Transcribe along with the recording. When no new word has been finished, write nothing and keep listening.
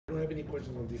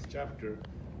questions on this chapter,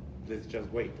 let's just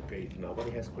wait, okay? If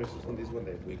nobody has questions on this one,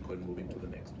 then we can move into the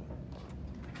next one.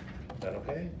 Is that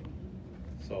okay?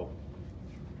 So,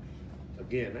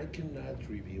 again, I cannot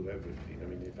review everything. I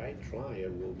mean, if I try, I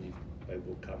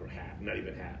will cover half, not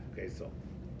even half, okay? So,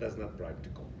 that's not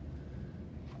practical.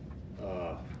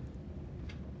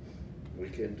 We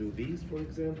can do these, for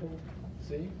example,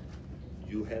 see?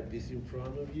 You have this in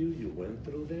front of you, you went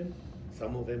through them.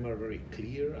 Some of them are very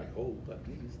clear, I hope at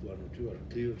least one or two are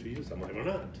clear to you, some of them are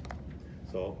not.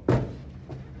 So,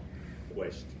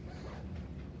 questions?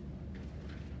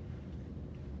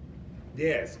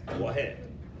 Yes, go ahead.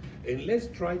 And let's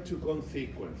try to go in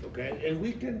sequence, okay? And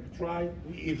we can try,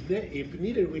 if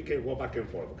needed, we can go back and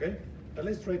forth, okay? But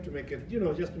let's try to make it,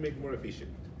 just to make it more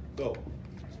efficient. Go.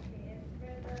 Okay,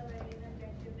 it's for the ladies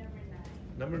objective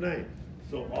Number 9.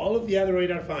 So all of the other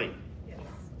 8 are fine. Yes.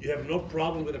 You have no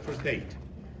problem with the first 8.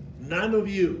 None of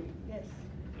you. Yes.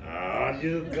 Ah,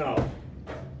 you go.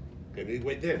 Okay, we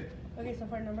wait then. Okay, so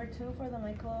for number 2, for the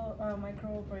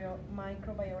microbiota,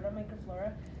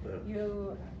 microflora,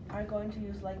 you are going to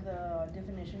use like the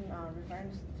definition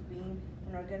reference to being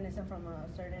an organism from a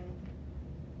certain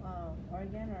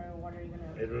organ, or what are you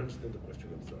gonna? I don't understand the question,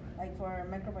 I'm sorry. Like for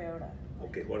microbiota.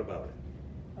 Okay, what about it?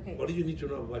 Okay. What do you need to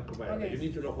know about microbiota? Okay. You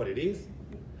need to know what it is,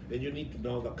 and you need to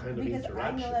know the kind of because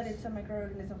interactions. I know that it's a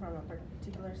microorganism from a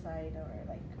particular site, or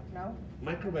like, no?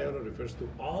 Microbiota refers to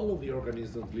all of the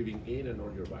organisms living in and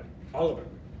on your body. All of them.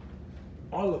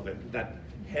 All of them that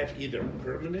have either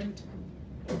permanent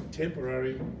or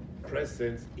temporary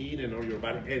presence in and on your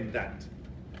body, and that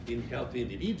in healthy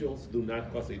individuals do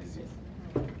not cause a disease.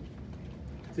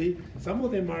 See, some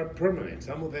of them are permanent,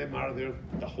 some of them are there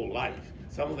the whole life,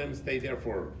 some of them stay there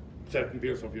for certain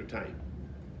periods of your time.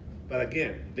 But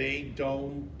again, they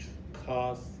don't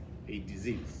cause a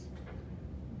disease.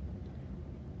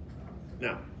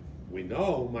 Now, we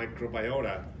know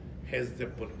microbiota has the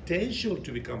potential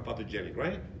to become pathogenic,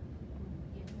 right?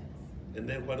 Yes. And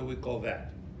then what do we call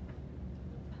that?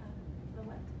 The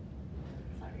what?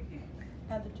 Sorry.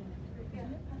 Pathogen.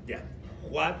 Yeah.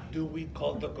 What do we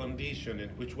call the condition in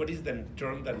which, what is the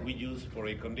term that we use for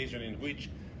a condition in which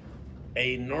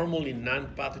a normally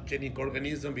non-pathogenic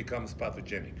organism becomes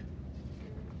pathogenic?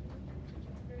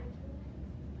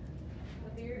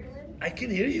 The virulence? I can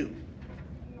hear you.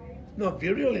 No,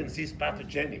 virulence is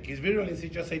pathogenic. Virulence is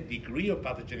just a degree of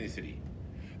pathogenicity.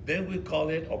 Then we call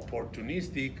it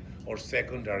opportunistic or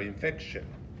secondary infection.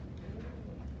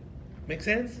 Make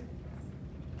sense?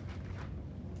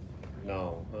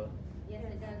 No, huh? Yes,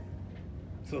 it does.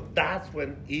 So that's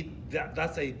when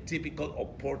that's a typical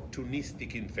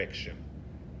opportunistic infection.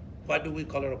 Why do we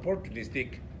call it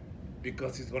opportunistic?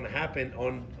 Because it's going to happen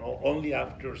only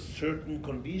after certain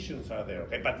conditions are there.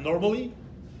 Okay, but normally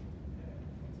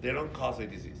they don't cause a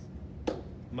disease.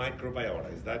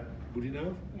 Microbiota, is that good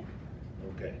enough? Yeah.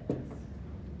 Okay.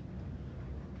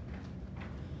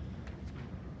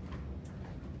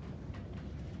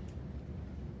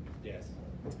 Yes.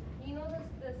 You know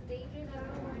the stages, I don't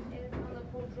know where it is on the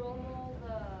prodromal,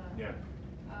 Yeah.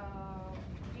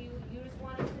 you just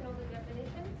wanted to know the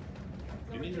definitions?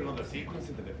 You need to know the sequence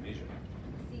and the definition.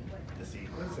 Sequence. The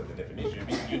sequence and the definition.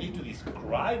 You need to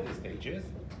describe the stages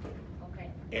Okay.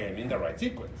 and in the right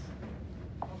sequence.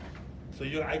 So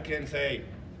I can say,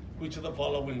 which of the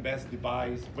following best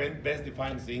defines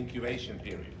the incubation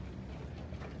period?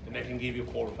 And I can give you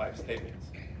 4 or 5 statements.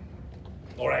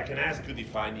 Or I can ask you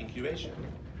define incubation.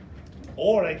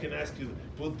 Or I can ask you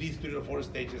put these 3 or 4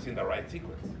 stages in the right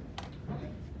sequence.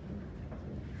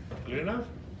 Clear enough?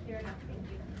 Clear enough,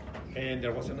 thank you. And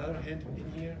there was another hand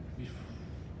in here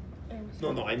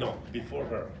No, I know, before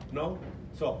her. No?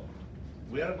 So,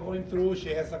 we are going through, she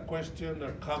has a question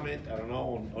or comment, I don't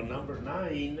know, on number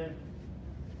 9.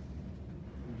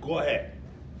 Go ahead.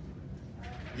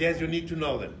 Yes, you need to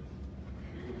know them.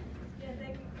 Yes,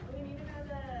 we need to know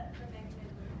the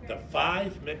mechanism. The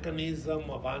 5 mechanism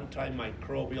of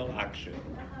antimicrobial action. And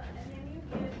then you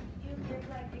give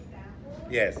like examples.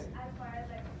 Yes. As far as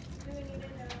like, do we need to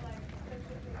know like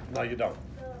specific? No, you don't.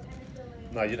 So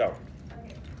penicillin. No, you don't.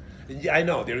 Okay. Yeah, I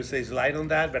know, there is a slide on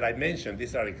that, but I mentioned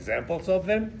these are examples of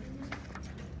them.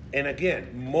 And again,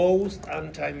 most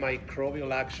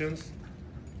antimicrobial actions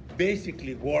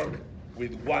basically work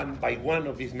with one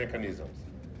of these mechanisms.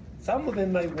 Some of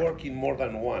them might work in more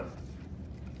than one.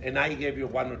 And I gave you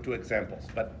 1 or 2 examples,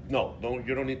 but no,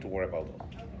 you don't need to worry about those.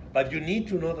 Okay. But you need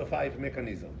to know the 5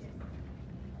 mechanisms.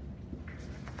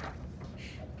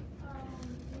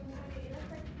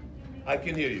 I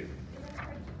can hear you.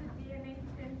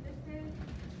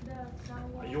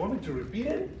 You want me to repeat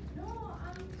it? No,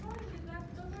 I'm sorry,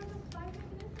 those are the 5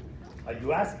 mechanisms. Are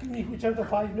you asking me which are the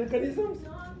 5 mechanisms?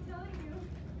 No, I'm telling you.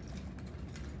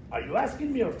 Are you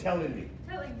asking me or telling me?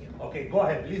 Telling you. Okay, go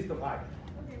ahead, list the 5.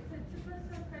 Okay, so to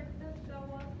first affect the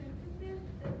wall synthesis,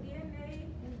 the DNA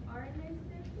and RNA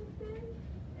synthesis,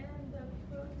 and the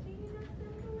protein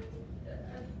assembly.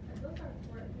 Those are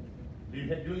 4.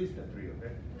 You listed 3,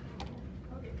 okay?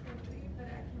 Okay, so 3, but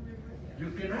I can remember the You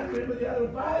other. cannot remember the other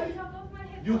 5? Top of my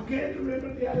head. You can't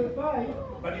remember the other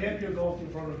 5, but you have your notes in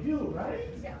front of you, right?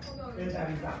 Yeah, hold on. And that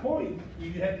is the point.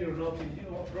 If you have your notes in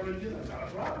front of you, that's not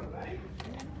a problem, right?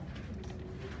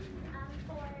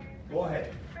 For Go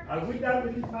ahead. Are we done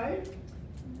with these 5?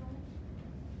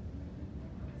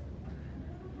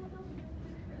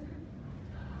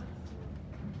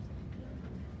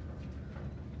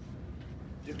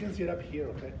 You can sit up here,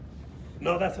 okay?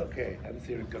 No, that's okay. I'm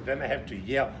serious, because then I have to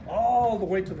yell all the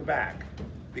way to the back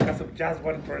because of just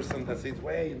one person that sits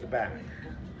way in the back.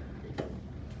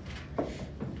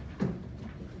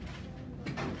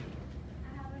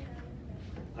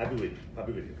 I'll be with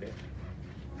you, okay?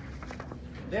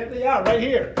 There they are, right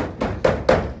here.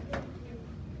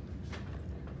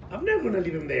 I'm not gonna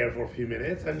leave them there for a few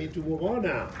minutes. I need to move on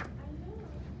now.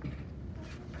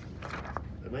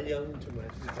 Am I yelling too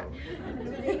much?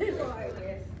 Today you are,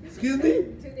 yes. Excuse me?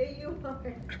 Today you are.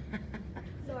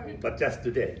 Sorry. But just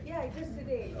today. Yeah, just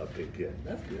today. Okay, good.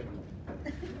 That's good.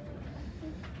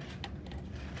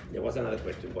 There was another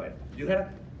question. Go ahead. You had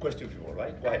a question before,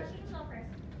 right? Go ahead.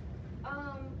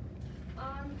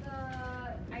 On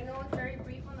the, I know it's very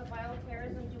brief on the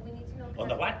bioterrorism. Do we need to know? On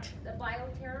the what? The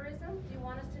bioterrorism. Do you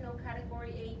want us to know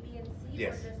category A, B, and C?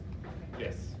 Yes. Or just, okay.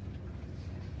 Yes.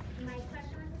 My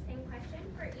question was the same question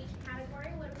for each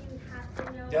category. What do we have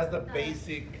to know? Just the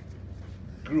basic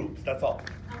groups, that's all.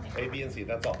 Okay. A, B, and C,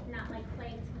 that's all. Not like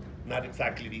plagues. Not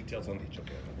exactly details on each,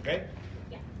 okay? Okay?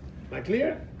 Yes. Am I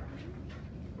clear?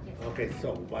 Yes. Okay,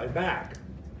 so by back.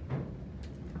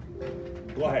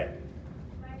 Go ahead.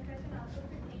 My question also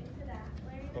pertains to that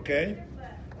learning Okay. objective,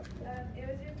 but it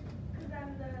was just because on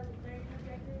the learning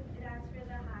objective, it asked for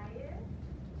the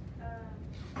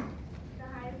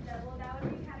highest double. That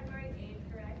would be category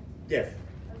A, correct? Yes.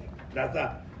 Okay.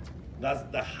 That's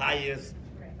the highest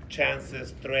Right.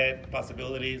 chances, threat,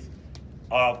 possibilities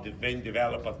of being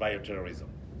developed as bioterrorism.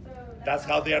 So That's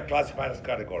how they are classified as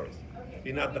categories. Okay.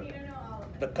 You So know, we need to know all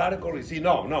of the them. categories, see,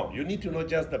 no, you need to know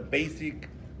just the basic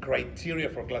criteria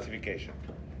for classification.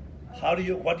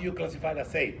 What do you classify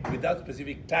as A? Without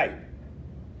specific type.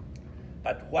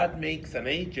 But what makes an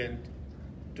agent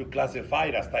to classify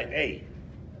it as type A,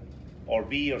 or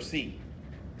B, or C?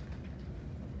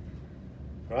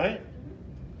 Right?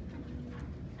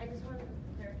 I just wanted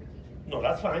clarification. No,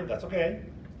 that's fine, that's okay.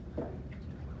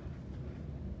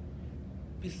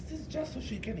 Is this just so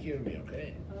she can hear me,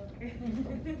 okay? Okay.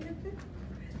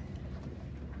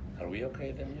 Are we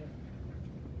okay then here?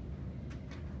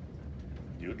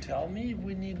 You tell me if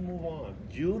we need to move on.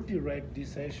 You direct this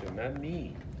session, not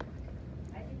me.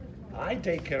 I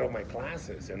take care of my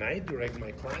classes and I direct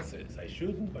my classes. I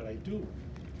shouldn't, but I do.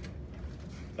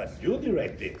 But you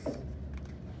direct this.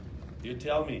 You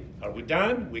tell me, are we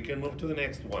done? We can move to the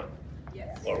next one.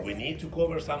 Yes. Or we need to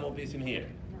cover some of this in here.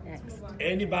 Next.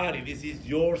 Anybody, this is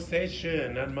your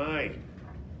session, not mine.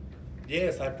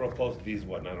 Yes, I proposed this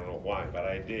one. I don't know why, but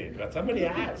I did. But somebody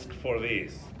asked for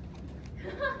this.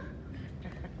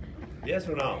 Yes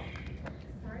or no?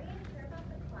 Sorry, I care about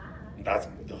the class.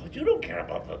 You don't care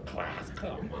about the class.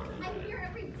 Come on. I'm here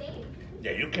every day.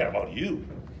 Yeah, you care about you.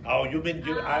 Oh, you mean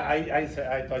you? I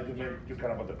thought you meant you care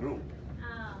about the group.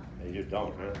 And you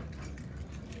don't, huh?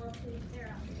 Well, please, they're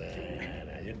out.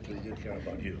 Nah, you care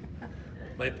about you.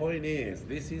 My point is,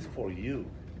 this is for you,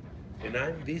 and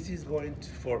this is going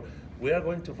to we are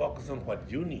going to focus on what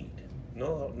you need, not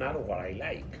on what I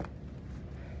like.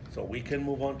 So we can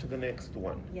move on to the next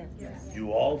one. Yes. Yes.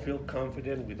 You all feel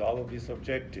confident with all of these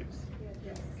objectives?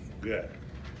 Yes. Good.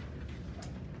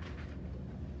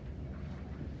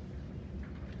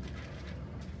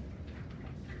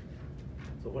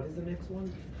 So what is the next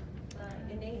one?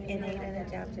 Innate and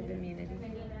adaptive immunity.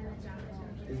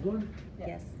 Is good?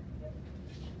 Yes.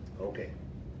 Okay.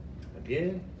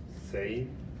 Again, same.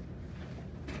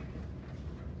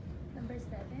 Number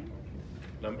 7.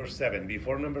 Number 7.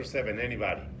 Before number 7,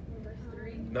 anybody? Number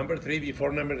 3. Number 3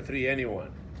 before number 3,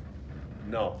 anyone?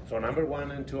 No. So number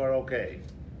 1 and 2 are okay.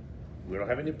 We don't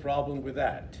have any problem with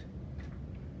that.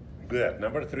 Good.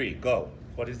 Number 3, go.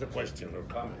 What is the question or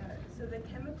comment? So the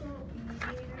chemical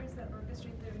mediators that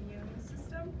orchestrate the immune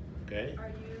system Okay. are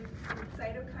used with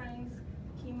cytokines,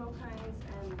 chemokines,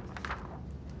 and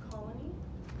colony?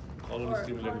 Colony Or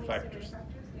stimulating colony factors. stimulating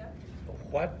factors, yeah.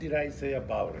 What did I say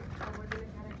about it? Or what are the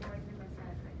categories in the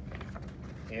cytokine?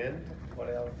 And what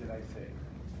else did I say?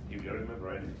 If you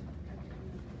remember anything.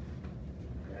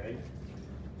 Okay.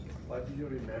 What do you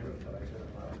remember that I said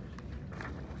about?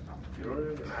 You don't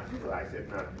remember nothing? Well, I said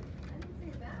nothing. I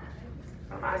didn't say that.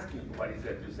 I'm asking you what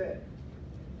you said.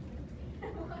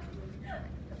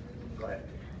 Go ahead.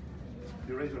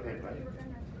 You raise your hand, right?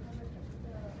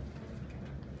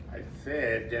 I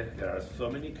said that there are so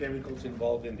many chemicals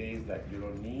involved in these that you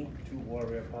don't need to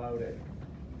worry about it.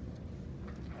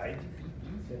 I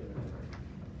said it.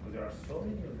 But there are so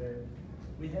many of them.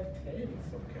 We have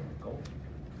tens of chemicals.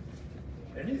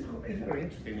 And it's very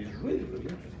interesting. It's really, really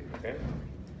interesting, okay?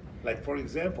 Like, for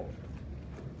example,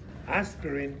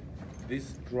 aspirin,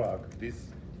 this drug, this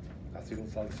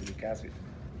acetylsalicylic acid,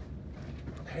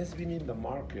 has been in the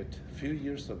market a few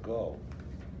years ago.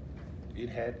 It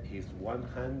had its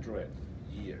 100th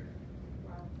year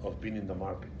of being in the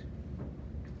market.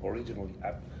 Originally,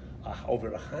 over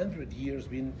 100 years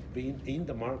being in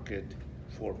the market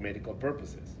for medical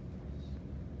purposes.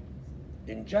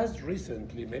 And just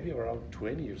recently, maybe around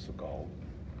 20 years ago,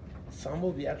 some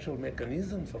of the actual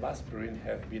mechanisms of aspirin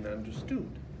have been understood.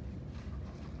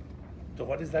 So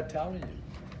what is that telling you?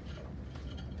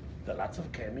 That lots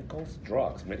of chemicals,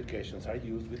 drugs, medications are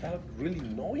used without really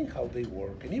knowing how they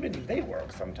work, and even if they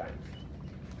work sometimes.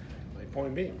 My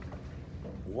point being,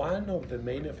 one of the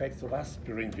main effects of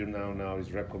aspirin you now know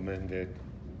is recommended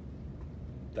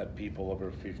that people over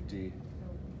 50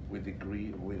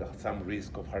 with some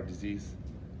risk of heart disease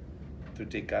to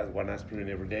take one aspirin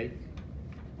every day.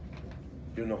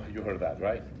 You know, you heard that,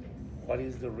 right? What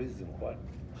is the reason?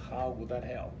 How would that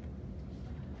help?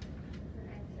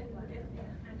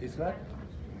 It's what?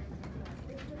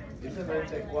 It's an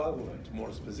anticoagulant.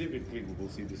 More specifically, we will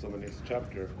see this on the next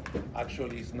chapter.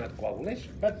 Actually, it's not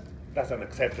coagulation, but that's an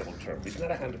acceptable term. It's not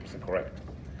 100% correct,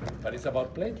 but it's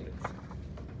about platelets.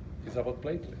 It's about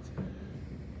platelets.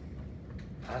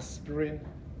 Aspirin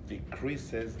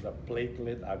decreases the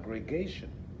platelet aggregation.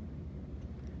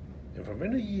 And for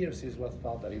many years, it was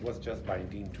thought that it was just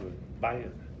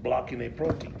blocking a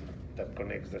protein that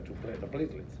connects the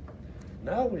platelets.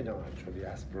 Now we know actually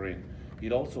aspirin,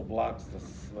 it also blocks the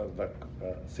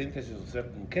synthesis of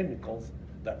certain chemicals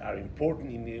that are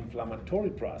important in the inflammatory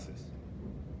process.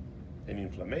 And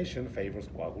inflammation favors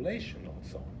coagulation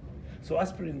also. So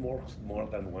aspirin works more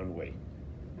than one way.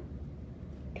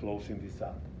 Closing this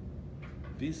up.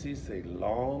 This is a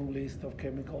long list of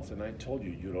chemicals, and I told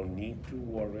you, you don't need to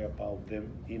worry about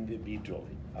them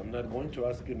individually. I'm not going to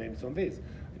ask you names on this.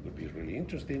 It would be really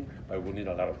interesting, but we'll need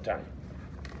a lot of time.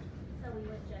 So we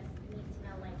would just need to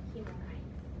know like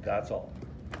chemokines. That's all.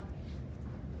 Okay.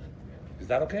 Is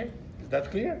that okay? Is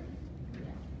that clear?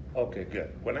 Yeah. Okay,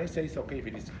 good. When I say it's okay, if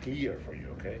it is clear for you,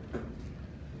 okay?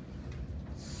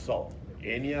 So,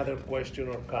 any other question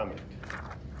or comment?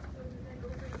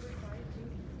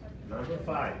 Number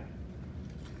 5.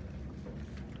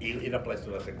 It applies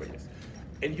to the sequencias.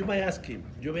 And you may ask,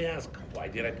 why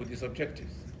did I put these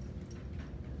objectives?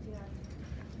 Yeah.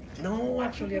 No,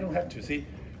 actually, I don't have to. See,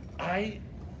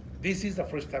 this is the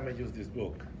first time I use this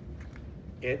book.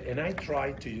 And I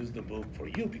tried to use the book for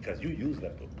you because you use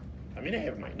that book. I mean, I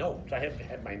have my notes. I have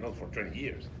had my notes for 20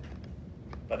 years.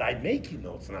 But I'm making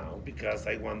notes now because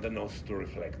I want the notes to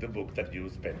reflect the book that you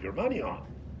spend your money on.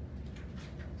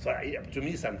 So to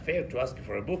me, it's unfair to ask you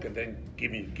for a book and then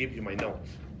give you my notes.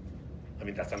 I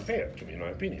mean, that's unfair to me, in my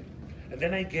opinion. And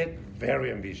then I get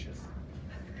very ambitious.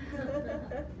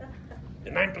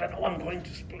 And I'm like, oh, I'm going to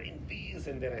explain this.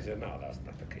 And then I said, no, that's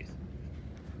not the case.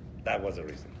 That was the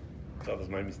reason. So that's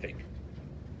my mistake.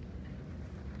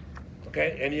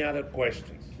 Okay, any other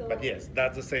questions? But yes,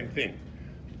 that's the same thing.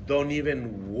 Don't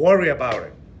even worry about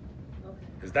it. Okay.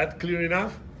 Is that clear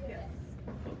enough? Yes.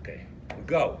 Okay,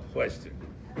 go, question.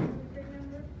 For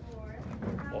number 4,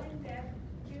 how Oh. in depth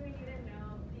do we need to know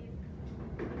these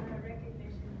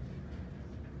recognitions?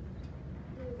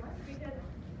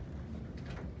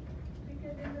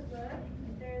 Because in the book,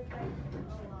 there's like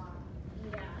a lot.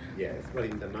 Yeah. Yes, but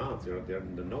in the notes,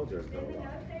 in the notes there's no In the law.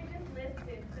 notes, they're just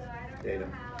listed, so I They don't know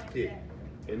don't- how in see,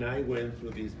 depth. and I went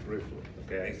through this briefly.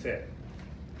 Okay, I said,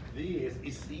 this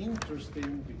is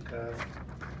interesting because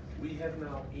we have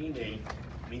now innate,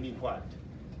 meaning what?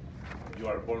 You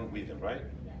are born with them, right?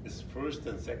 It's first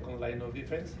and second line of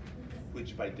defense,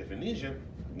 which by definition,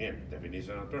 again,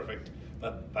 definitions are perfect,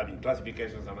 but I mean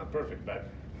classifications are not perfect, but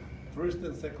first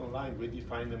and second line, we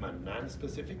define them as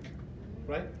non-specific,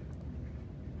 right?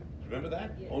 Remember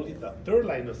that? Yes. Only the third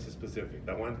line is specific,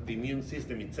 the one, the immune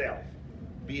system itself,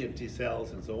 B and T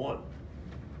cells and so on.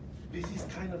 This is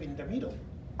kind of in the middle.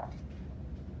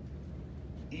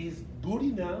 Is good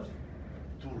enough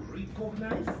to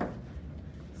recognize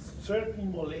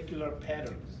certain molecular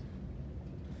patterns.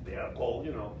 They are called,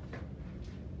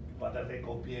 what are they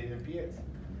called? pH and PS?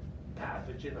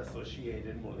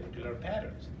 Pathogen-associated molecular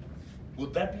patterns.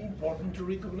 Would that be important to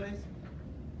recognize?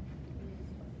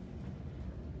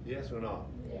 Yes or no?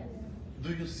 Yes.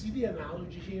 Do you see the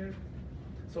analogy here?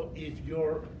 So if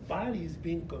your body is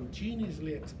being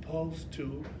continuously exposed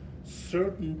to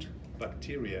certain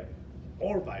bacteria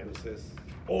or viruses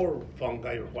or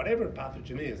fungi or whatever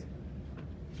pathogen is,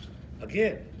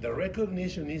 again, the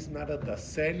recognition is not at the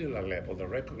cellular level, the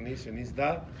recognition is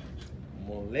the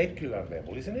molecular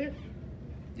level, isn't it?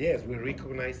 Yes, we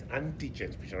recognize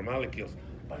antigens, which are molecules,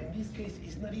 but in this case,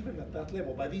 it's not even at that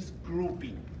level, but it's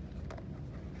grouping.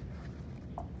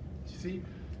 You see,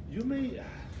 you may,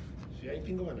 I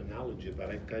think of an analogy, but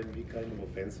it can be kind of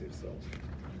offensive, so.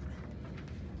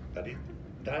 But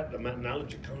that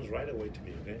analogy comes right away to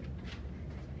me, okay?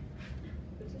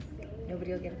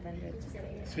 Nobody will get offended, just say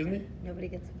it. Excuse me? Nobody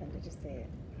gets offended, just say it.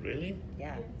 Really?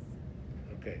 Yeah,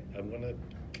 Okay, I'm gonna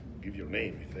give your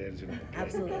name if there's, okay.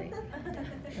 absolutely.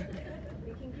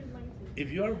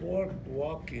 If you're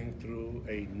walking through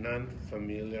a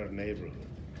non-familiar neighborhood,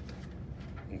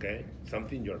 okay, some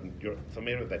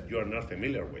area that you're not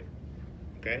familiar with,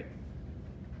 okay,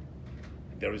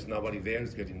 there is nobody there,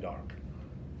 it's getting dark.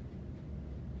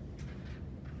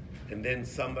 And then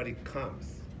somebody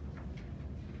comes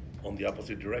on the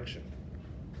opposite direction.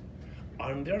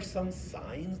 Aren't there some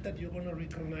signs that you're gonna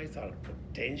recognize are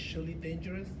potentially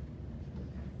dangerous?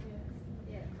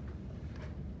 Yes.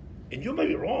 And you might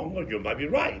be wrong or you might be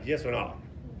right, yes or no?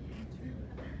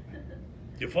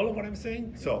 You follow what I'm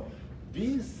saying? So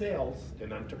these cells,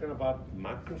 and I'm talking about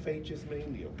macrophages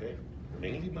mainly, okay?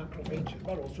 Mainly macrophages,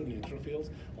 but also neutrophils,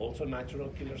 also natural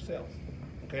killer cells,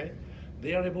 okay?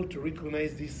 They are able to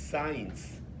recognize these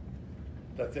signs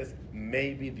that says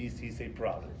maybe this is a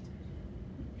problem.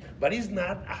 But it's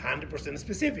not 100%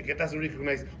 specific. It doesn't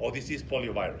recognize, oh, this is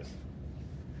poliovirus,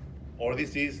 or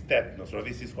this is tetanus, or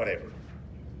this is whatever.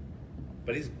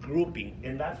 But it's grouping,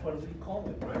 and that's what we call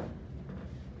it, right? Okay.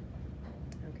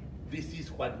 This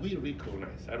is what we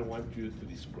recognize. I don't want you to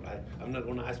describe, I'm not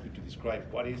gonna ask you to describe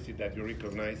what is it that you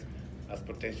recognize as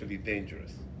potentially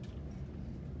dangerous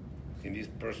in this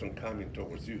person coming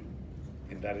towards you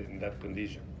in that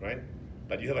condition, right?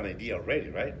 But you have an idea already,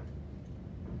 right?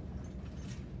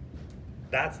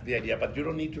 That's the idea, but you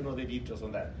don't need to know the details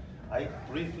on that. I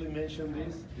briefly mentioned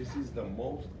this. This is the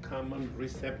most common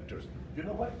receptors. You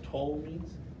know what toll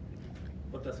means?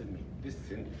 What does it mean? This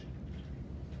is English.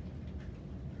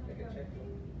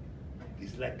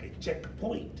 It's like a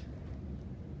checkpoint.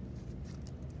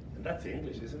 And that's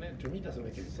English, isn't it? To me, it doesn't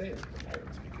make any sense. I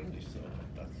don't speak English, so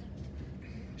it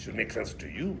should make sense to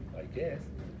you, I guess.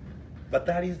 But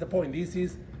that is the point. This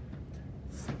is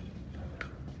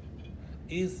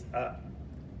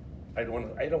I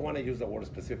don't want to use the word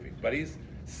specific, but is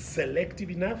selective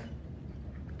enough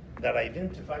that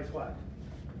identifies what?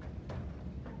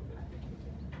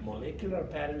 Molecular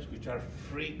patterns which are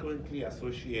frequently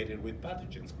associated with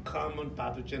pathogens, common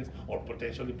pathogens or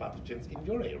potentially pathogens in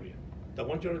your area, the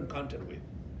ones you're in contact with.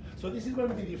 So this is going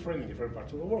to be different in different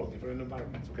parts of the world, different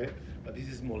environments, okay? But this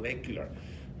is molecular.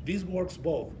 This works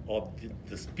both at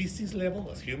the species level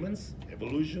as humans,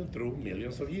 evolution through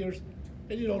millions of years,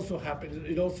 and it also happens,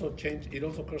 it also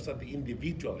occurs at the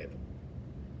individual level,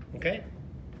 okay?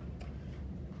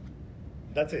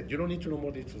 That's it, you don't need to know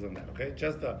more details than that, okay?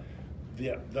 Just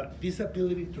this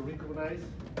ability to recognize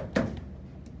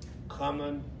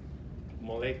common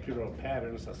molecular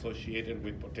patterns associated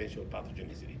with potential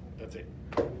pathogenicity, that's it.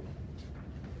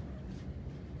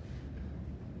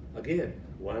 Again,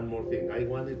 one more thing, I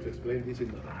wanted to explain this in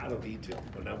a lot of detail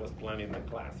when I was planning my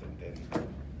class, and then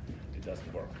it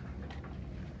doesn't work.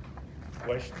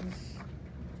 Questions,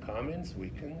 comments, we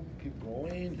can keep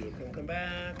going, you can come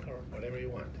back, or whatever you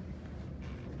want.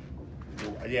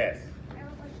 Yes? I have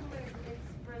a question where it's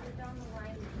further down the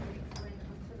line when it comes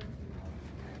to the female.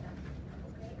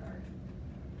 Okay, or?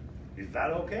 Is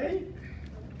that okay?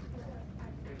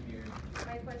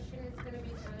 My question is gonna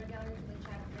be further down into the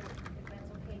chapter, if that's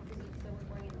okay, so we're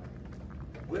going in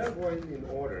order. We are going in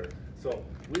order. So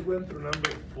we went through number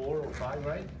 4 or 5,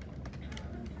 right?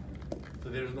 So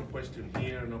there's no question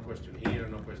here, no question here,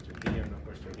 no question here, no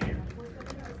question here.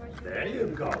 There you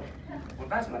go. Well,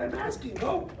 that's what I'm asking.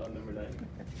 Go. On number 9.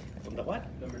 On the what?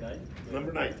 Number 9.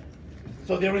 Number 9.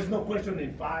 So there is no question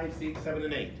in 5, 6, 7,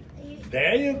 and 8.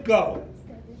 There you go.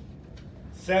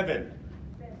 7.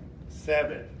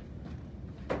 7.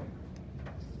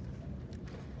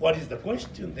 What is the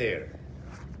question there?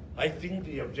 I think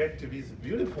the objective is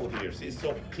beautiful here. It's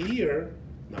so clear.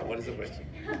 Now, what is the question?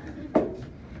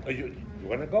 You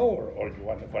wanna go or you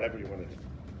want whatever you wanna do?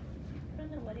 I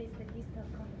don't know what is the list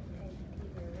of complex.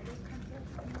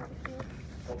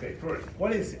 Okay, first,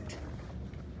 what is it?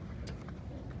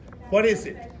 What is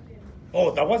it?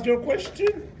 Oh, that was your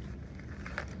question?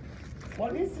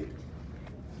 What is it?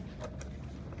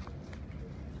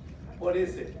 What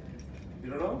is it? You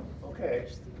don't know? Okay.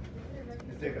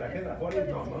 What is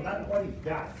no, not what it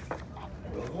does.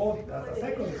 We'll go, that's the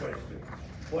second question.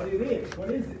 What it is,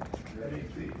 what is it? Let me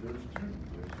see, there's two.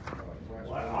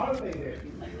 What are they then?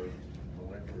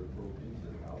 Molecular proteins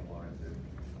that outline it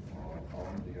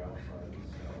on the outside of the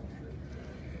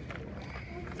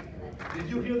cell. Did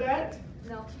you hear that?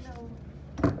 No.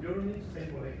 You don't need to say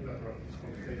molecular proteins.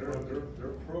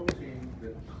 They're proteins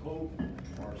that coat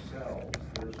our cells.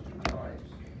 There's two types.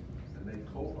 And they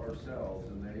coat our cells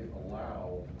and they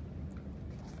allow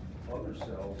other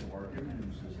cells of our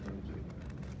immune system to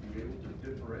be able to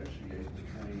differentiate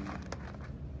between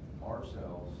our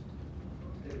cells.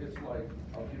 It's like,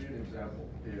 I'll give you an example.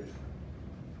 If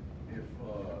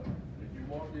you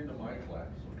walked into my class,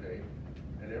 okay,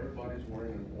 and everybody's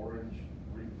wearing an orange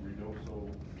Redoso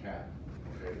cap,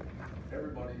 okay?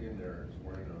 Everybody in there is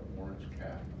wearing an orange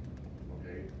cap,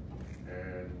 okay?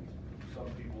 And some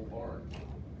people aren't.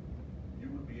 You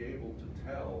would be able to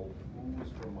tell who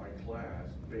was from my class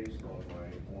based on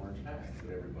my orange hat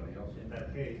that everybody else is. In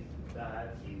that case,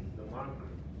 that is the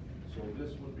marker. So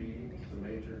this would be the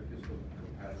major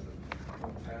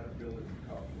histocompatibility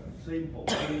complex. Simple,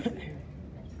 easy.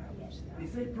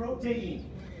 It's a protein.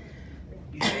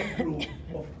 It's a group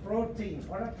of proteins.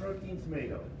 What are proteins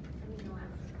made of?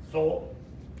 So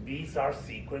these are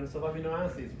sequence of amino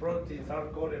acids. Proteins are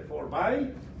coded for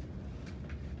by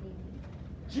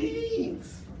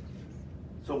genes.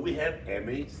 So we have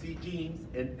MHC genes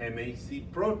and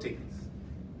MHC proteins.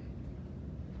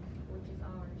 Which is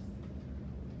ours.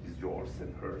 It's yours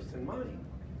and hers and mine.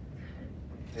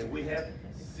 And we have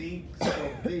 6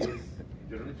 of these.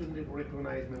 You don't need to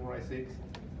recognize, memorize 6.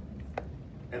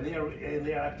 And they are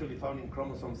actually found in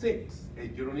chromosome 6.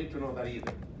 And you don't need to know that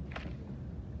either.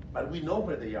 But we know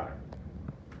where they are.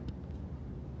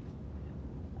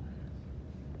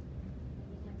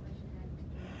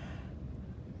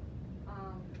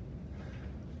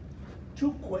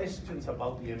 Two questions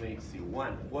about the MHC.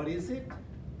 1, what is it?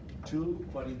 2,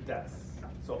 what it does.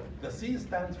 So the C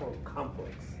stands for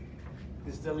complex.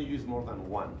 It's telling you it's more than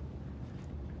one,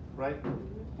 right?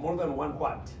 More than one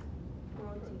what?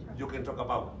 You can talk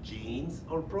about genes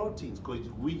or proteins, because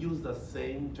we use the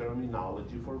same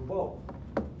terminology for both.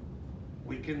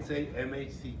 We can say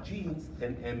MHC genes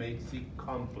and MHC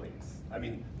complex,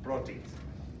 proteins.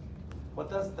 What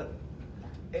does the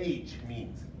H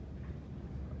mean?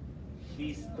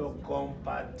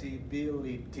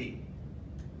 Histocompatibility.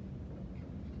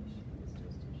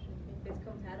 If it's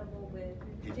compatible with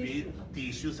If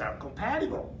tissues are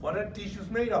compatible. What are tissues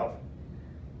made of?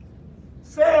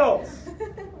 Cells!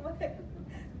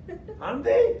 Aren't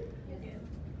they?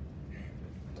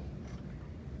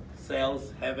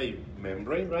 Cells have a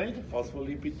membrane, right? A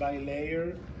phospholipid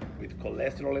bilayer with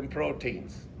cholesterol and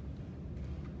proteins.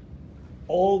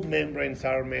 All membranes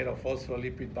are made of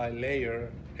phospholipid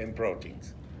bilayer and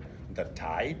proteins. The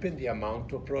type and the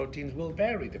amount of proteins will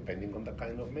vary depending on the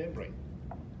kind of membrane.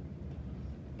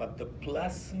 But the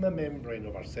plasma membrane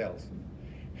of our cells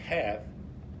have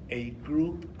a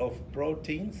group of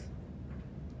proteins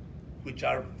which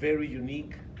are very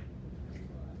unique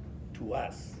to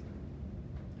us.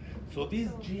 So these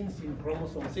genes in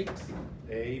chromosome 6,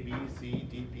 A, B, C,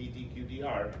 D, P, D, Q, D,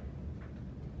 R,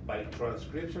 by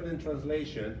transcription and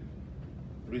translation,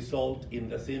 result in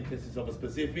the synthesis of a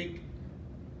specific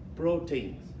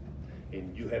proteins.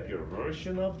 And you have your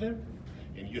version of them,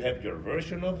 and you have your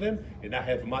version of them, and I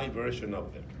have my version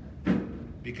of them.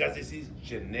 Because this is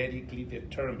genetically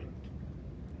determined,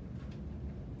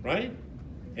 right?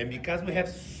 And because we have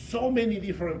so many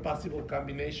different possible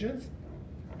combinations,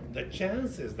 the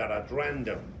chances that at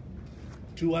random,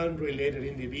 2 unrelated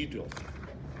individuals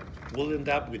will end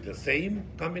up with the same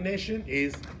combination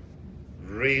is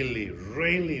really,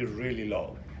 really, really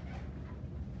low.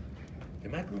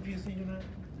 Am I confusing you now?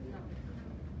 No.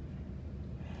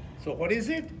 So what is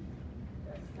it?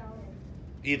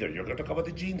 Either you're going to talk about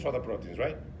the genes or the proteins,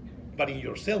 right? But in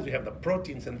your cells, you have the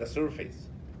proteins and the surface.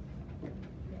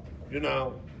 You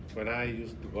know, when I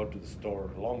used to go to the store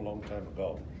a long, long time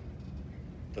ago,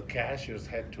 the cashiers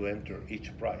had to enter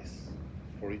each price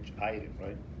for each item,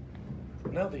 right?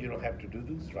 Now that you don't have to do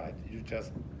this, right? You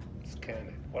just scan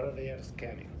it. What are they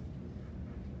scanning?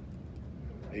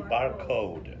 A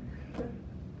barcode.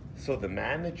 So the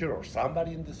manager or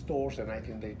somebody in the stores, and I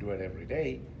think they do it every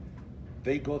day,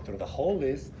 they go through the whole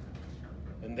list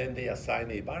and then they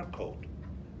assign a barcode.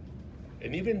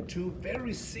 And even two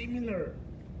very similar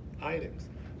items,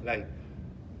 like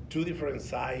two different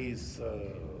size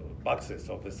boxes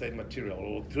of the same material,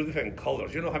 or two different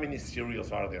colors. You know how many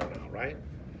cereals are there now, right?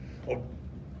 Or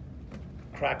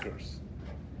crackers.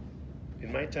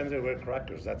 In my time, there were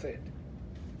crackers, that's it.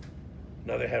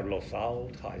 Now they have low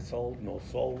salt, high salt, no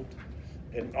salt,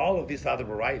 and all of these other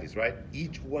varieties, right?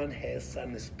 Each one has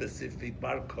a specific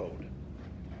barcode,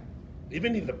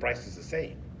 even if the price is the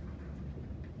same.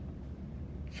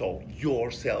 So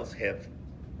your cells have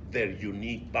their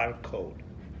unique barcode.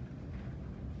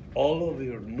 All of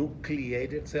your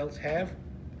nucleated cells have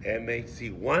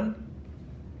MHC1.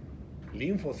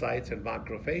 Lymphocytes and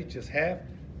macrophages have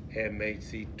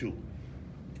MHC2.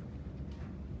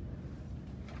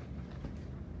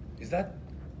 Is that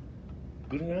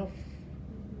good enough?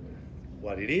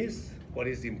 What it is, what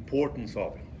is the importance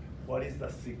of it, what is the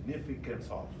significance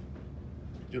of?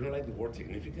 You don't like the word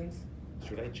significance?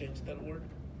 Should I change that word?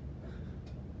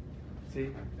 See?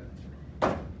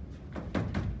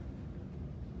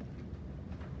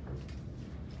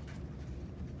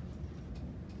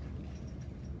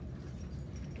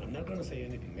 I'm not going to say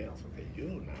anything else, okay?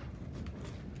 You now.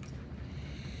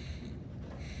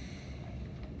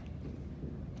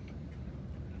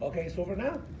 Okay, it's over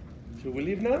now. Should we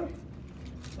leave now?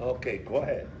 Okay, go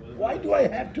ahead. Why do I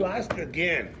have to ask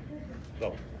again?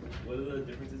 So. What are the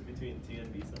differences between T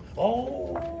and B cells?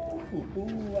 Oh,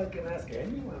 I can ask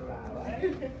anyone now,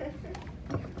 right?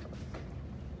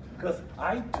 Because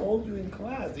I told you in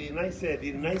class, didn't I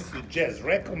suggest,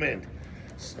 recommend,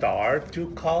 start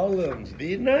 2 columns,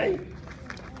 didn't I?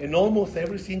 And almost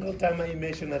every single time I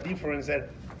mention a difference, I said,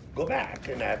 go back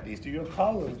and add these to your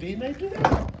columns, didn't I do that?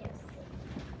 Yes.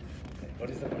 Okay, what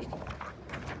is the question?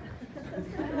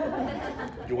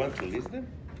 You want to list them?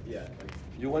 Yeah.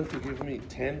 You want to give me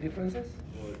 10 differences?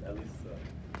 Well, at least.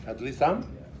 At least some?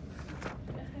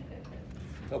 Yeah.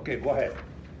 Okay, go ahead.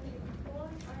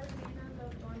 Bones are made out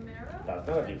of bone marrow. That's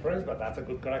not a difference, but that's a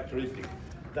good characteristic.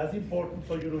 That's important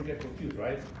so you don't get confused,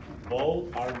 right?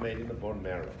 Both are made in the bone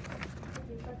marrow.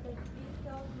 Okay, but the B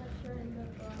cells mature in the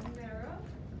bone marrow,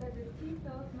 but the T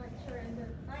cells mature in the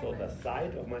thymus. So the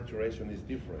site of maturation is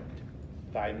different.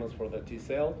 Thymus for the T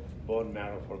cell, bone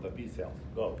marrow for the B cells.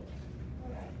 Go.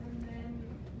 Alright, and then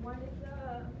one is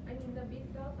the B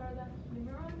cells are the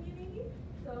humoral immunity,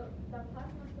 so the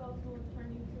plasma cells will turn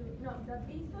into, no, the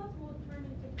B cells will turn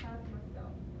into plasma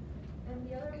cells. And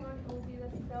the other one will be the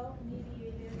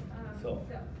cell-mediated So,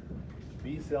 cells.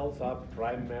 B cells are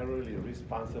primarily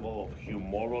responsible of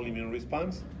humoral immune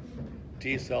response.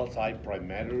 T cells are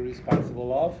primarily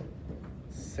responsible of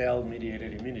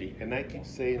cell-mediated immunity. And I keep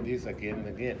saying this again and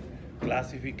again.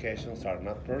 Classifications are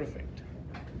not perfect.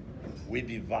 We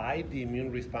divide the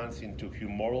immune response into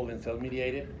humoral and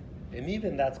cell-mediated, and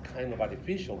even that's kind of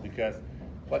artificial because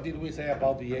what did we say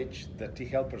about the T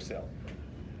helper cell?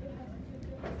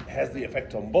 It has the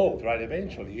effect on both, right,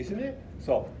 eventually, isn't it?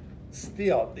 So,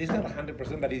 still, it's not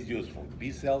 100%, but it's useful.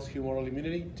 B cells, humoral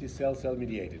immunity, T cells,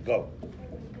 cell-mediated. Go.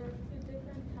 There's 2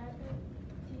 different types of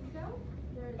T cells.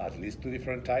 There's At least 2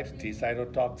 different types, T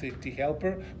cytotoxic, T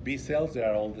helper, B cells, they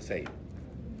are all the same.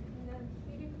 And then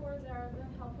CD4s are the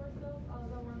helper cells, are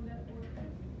the ones that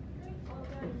orchestrate all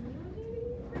the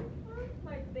immunity response,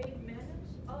 like they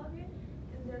manage all of it.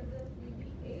 And there's the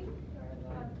CD8,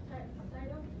 are the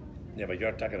cytotoxic. Yeah, but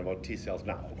you're talking about T cells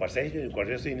now. What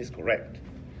you're saying is correct,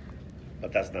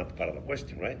 but that's not part of the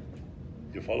question, right?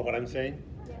 You follow what I'm saying?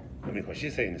 Yes. I mean, what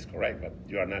she's saying is correct, but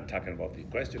you are not talking about the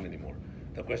question anymore.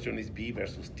 The question is B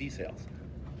versus T cells.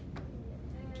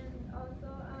 And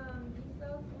also, B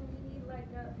cells only need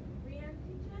like a free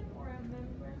antigen or a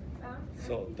membrane-bound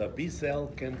So the B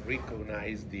cell can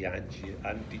recognize the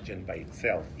antigen by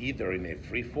itself, either in a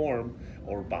free form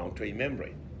or bound to a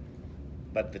membrane.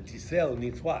 But the T cell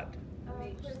needs what?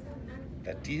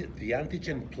 The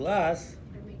antigen plus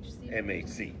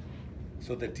MHC.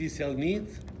 So the T cell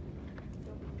needs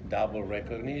double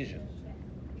recognition.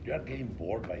 You are getting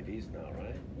bored by this now,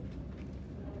 right?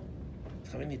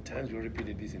 How many times you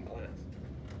repeated this in class?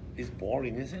 It's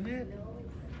boring, isn't it?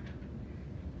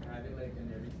 I do like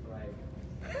in every slide.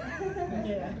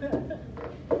 Yeah.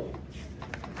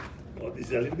 Oh,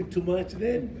 is it a little bit too much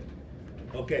then?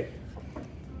 Okay.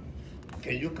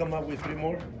 Can you come up with 3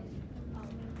 more?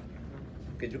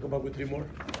 Can you come up with 3 more?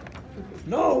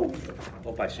 No!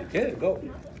 Oh, but she can, go.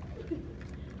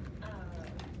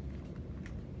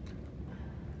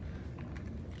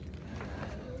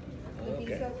 The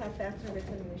B Okay. cells have faster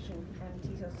recognition and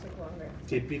T cells take longer.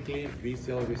 Typically, B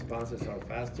cell responses are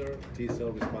faster, T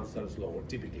cell responses are slower,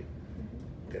 typically.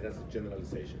 Okay, that's a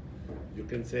generalization. You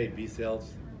can say B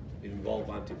cells involve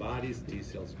antibodies, T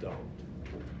cells don't.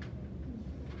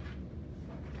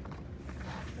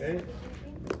 Okay?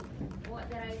 What,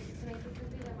 can I say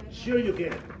something that might? Sure you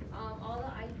can. All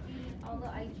the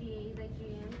IgAs,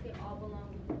 IgMs, they all belong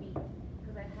with B,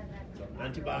 because I had that. So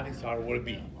antibodies are where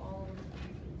B. All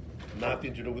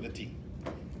Nothing to do with the T.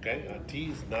 Okay? T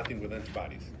is nothing with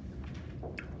antibodies.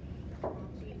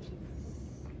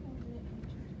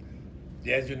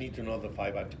 Yes, you need to know the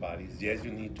 5 antibodies. Yes,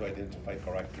 you need to identify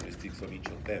characteristics of each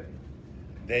of them.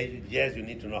 Yes, you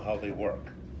need to know how they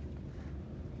work.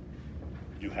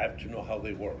 You have to know how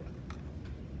they work.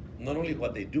 Not only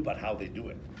what they do, but how they do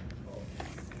it.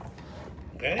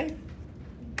 Okay?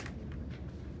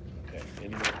 Okay,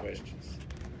 any more questions?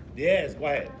 Yes, go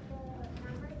ahead.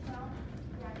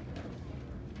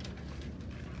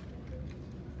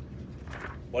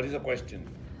 What is the question?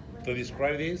 To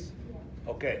describe this?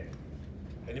 Okay.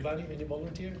 Anybody? Any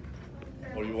volunteer?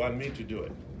 Or you want me to do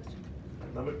it?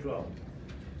 Number 12.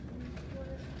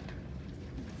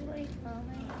 Fluid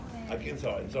balance. Again,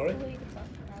 sorry. Sorry? Fluid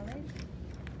balance.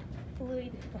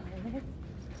 Fluid balance.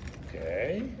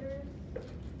 Okay.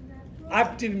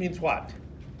 Active means what?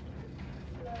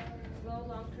 Low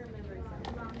long-term memory.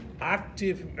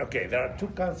 Active, okay, there are two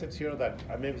concepts here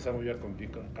that maybe some of you are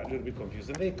a little bit confused,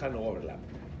 and they kind of overlap.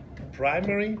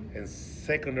 Primary and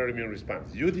secondary immune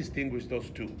response. You distinguish those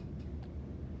two.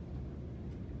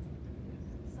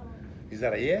 Is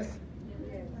that a yes?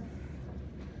 Yes.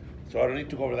 So I don't need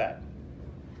to go over that.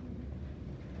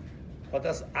 What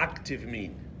does active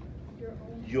mean?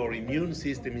 Your immune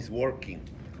system is working.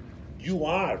 You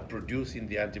are producing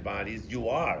the antibodies, you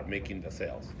are making the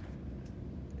cells.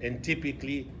 And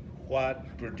typically,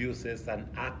 what produces an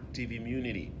active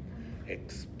immunity?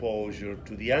 Exposure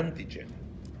to the antigen.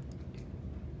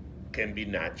 Can be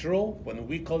natural. When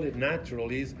we call it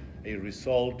natural, is a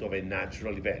result of a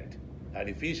natural event.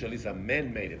 Artificial is a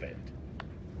man-made event.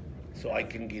 So I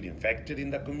can get infected in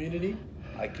the community,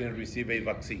 I can receive a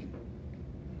vaccine.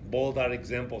 Both are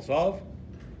examples of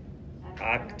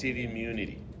active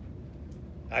immunity.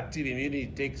 Active immunity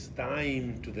takes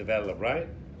time to develop, right?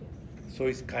 So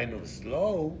it's kind of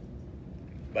slow,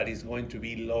 but it's going to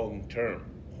be long-term.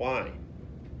 Why?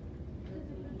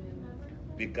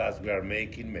 Because we are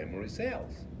making memory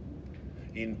cells.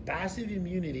 In passive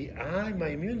immunity, my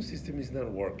immune system is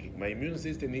not working. My immune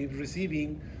system is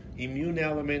receiving immune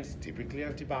elements, typically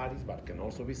antibodies, but can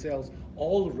also be cells,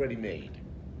 already made.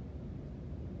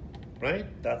 Right?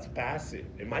 That's passive.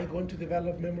 Am I going to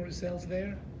develop memory cells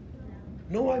there?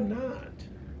 No, I'm not,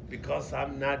 because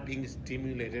I'm not being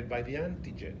stimulated by the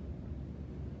antigen.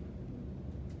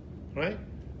 Right?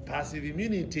 Passive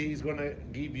immunity is going to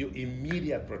give you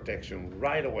immediate protection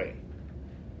right away.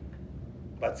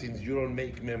 But since you don't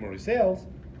make memory cells,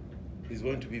 it's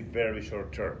going to be very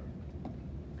short term.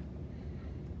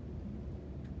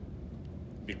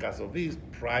 Because of this,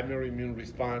 primary immune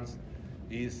response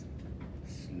is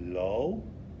slow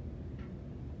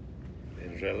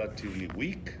and relatively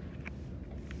weak.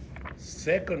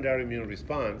 Secondary immune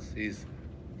response is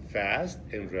fast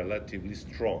and relatively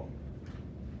strong.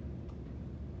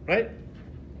 Right?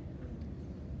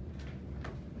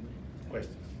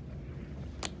 Questions?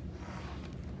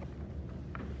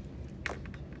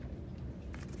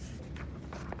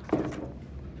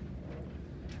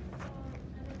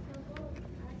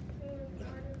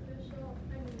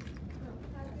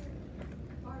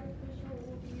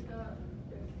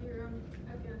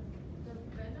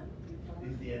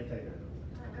 The antivenom.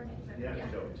 The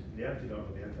antidote. The antidote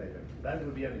of the antivenom. That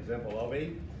would be an example of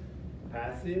a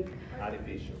passive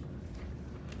artificial.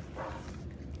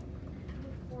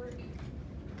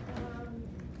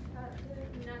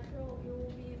 Natural, it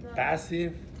will be the.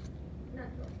 Passive.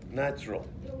 Natural. Natural.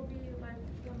 It will be like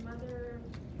the mother.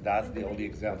 That's the only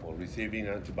example. Receiving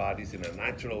antibodies in a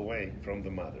natural way from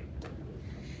the mother.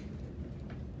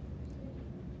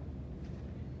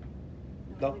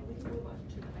 No?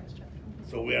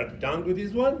 So we are done with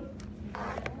this one?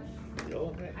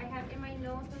 Okay. I have in my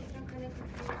notes, I'm kind of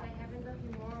confused. I have in the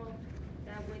humoral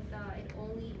that with it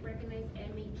only recognized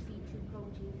MHC2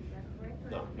 proteins. Is that correct?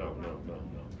 No.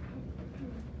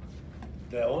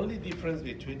 The only difference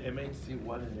between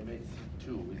MHC1 and MHC2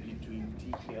 is between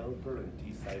T helper and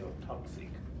T cytotoxic.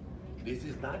 This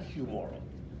is not humoral.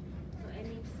 So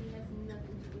MHC has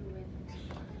nothing to do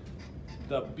with.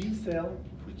 The B cell,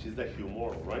 which is the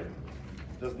humoral, right,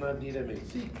 does not need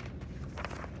MHC.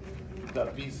 The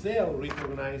B cell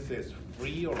recognizes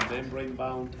free or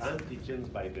membrane-bound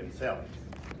antigens by themselves.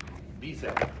 B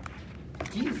cell.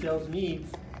 T cells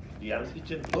needs the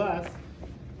antigen plus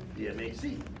the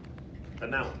MHC.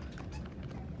 And now,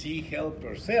 T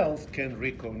helper cells can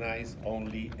recognize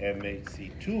only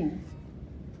MHC2. T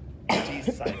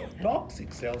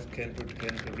cytotoxic cells can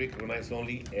recognize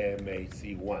only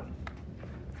MHC1.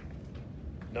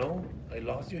 No? I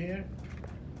lost you here?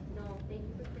 No, thank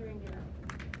you for clearing it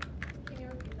up. Can you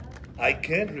repeat that? I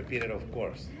can repeat it, of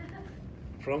course,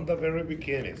 from the very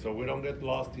beginning, so we don't get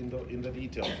lost in the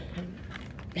details.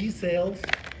 B cells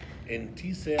and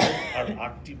T cells are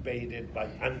activated by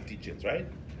antigens, right?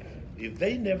 If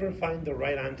they never find the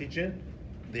right antigen,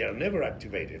 they are never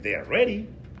activated. They are ready,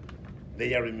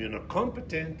 they are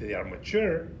immunocompetent, they are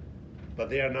mature, but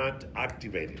they are not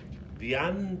activated. The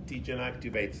antigen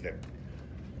activates them.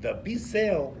 The B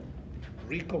cell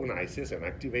recognizes and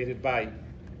activated by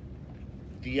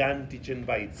the antigen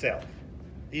by itself,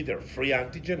 either free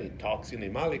antigen, a toxin, a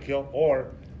molecule,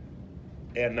 or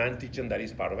an antigen that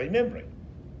is part of a membrane,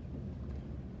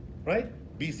 right?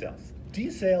 B cells.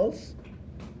 T cells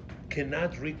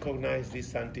cannot recognize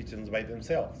these antigens by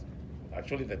themselves.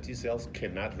 Actually, the T cells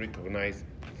cannot recognize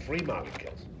free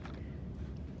molecules.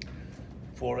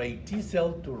 For a T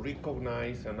cell to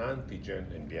recognize an antigen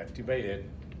and be activated,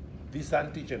 this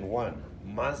antigen, one,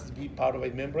 must be part of a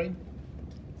membrane,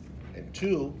 and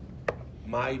two,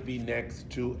 might be next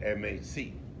to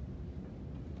MHC.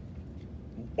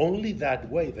 Only that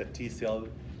way the T cell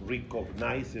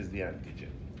recognizes the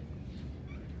antigen,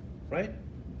 right?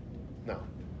 Now,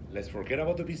 let's forget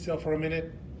about the B cell for a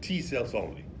minute. T cells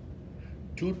only.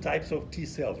 Two types of T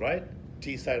cells, right?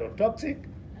 T cytotoxic,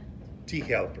 T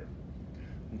helper.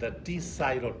 The T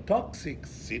cytotoxic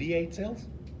CD8 cells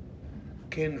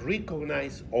can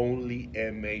recognize only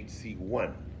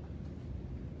MHC1,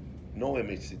 no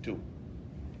MHC2.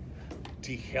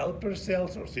 T helper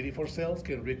cells or CD4 cells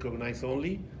can recognize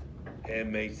only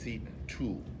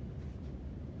MHC2.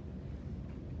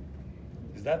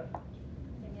 Is that?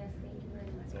 Yes, thank you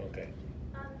very much. Okay.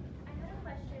 I had a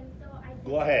question. So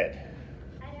Go ahead.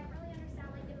 I didn't really understand,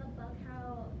 like in the book,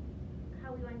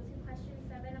 how we went to question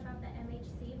 7 about the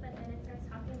MHC, but then it starts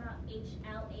talking about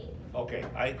HLA. Okay,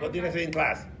 what did I say in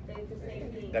class? That is the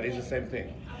same thing. That is the same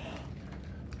thing.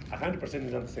 100%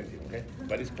 is not the same thing, okay?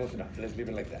 But it's close enough. Let's leave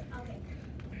it like that. Okay.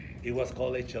 It was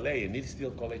called HLA, and it's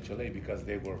still called HLA because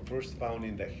they were first found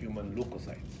in the human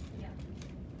leukocytes. Yeah.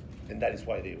 And that is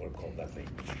why they were called that name.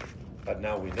 But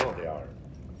now we know they are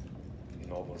in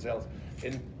all those cells.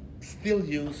 And still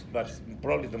used, but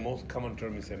probably the most common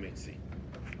term is MHC.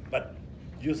 But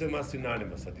use them as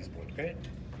synonymous at this point, okay?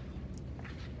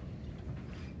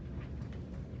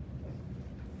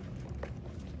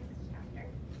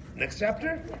 Next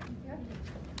chapter?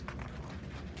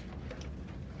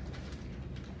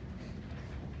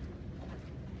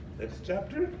 Next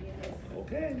chapter?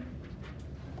 Okay.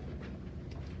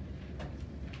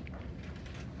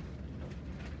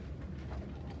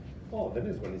 Oh, the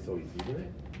next one is so easy, isn't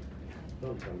it?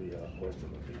 Don't tell me a question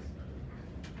like this.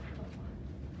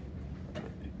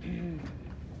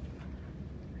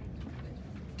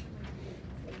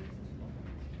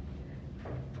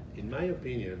 In my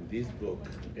opinion, this book,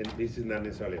 and this is not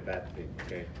necessarily a bad thing,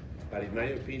 okay? But in my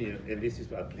opinion, and this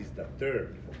is at least the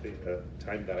third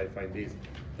time that I find this,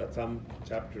 that some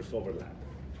chapters overlap.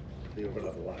 They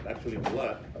overlap a lot. Actually, a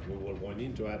lot, as we were going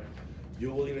into it,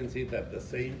 you will even see that the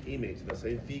same image, the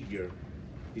same figure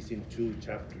is in 2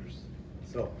 chapters.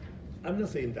 So I'm not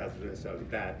saying that's necessarily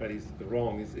bad, but it's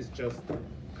wrong. It's just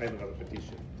kind of a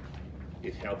repetition.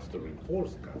 It helps to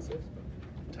reinforce concepts, but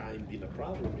time being a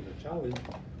problem, being a challenge,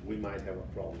 we might have a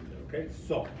problem there, okay?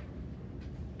 So,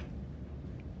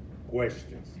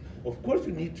 questions. Of course,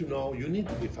 you need to know, you need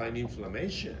to define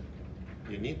inflammation.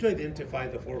 You need to identify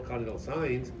the 4 cardinal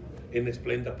signs and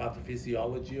explain the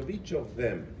pathophysiology of each of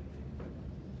them.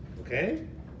 Okay?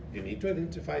 You need to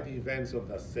identify the events of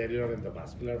the cellular and the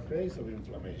vascular phase of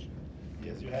inflammation.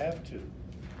 Yes, you have to.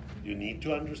 You need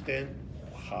to understand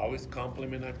how is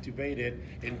complement activated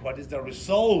and what is the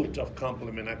result of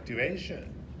complement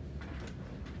activation.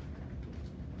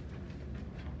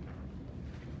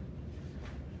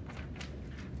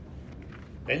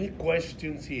 Any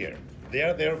questions here? They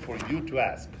are there for you to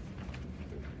ask.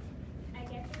 I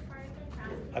guess as far as like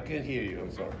vascular. I can hear you,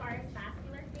 I'm sorry. As far as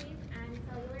vascular phase and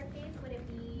cellular phase, would it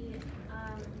be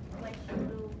what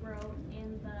you wrote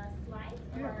in the slides,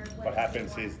 or What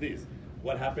happens is this.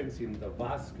 What happens in the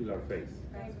vascular phase?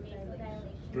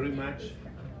 vasodilation? Pretty much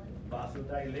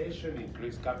vasodilation,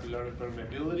 increased capillary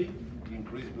permeability,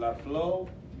 increased blood flow,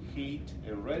 heat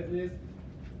and redness,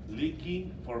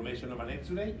 leaking, formation of an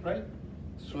exudate, right?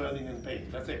 Swelling and pain,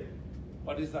 that's it.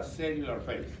 What is the cellular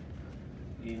phase?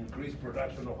 Increased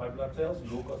production of white blood cells,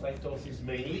 leukocytosis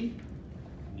mainly,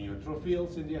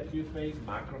 neutrophils in the acute phase,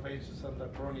 macrophages in the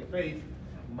chronic phase,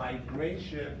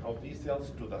 migration of these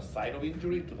cells to the site of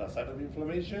injury, to the site of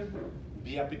inflammation.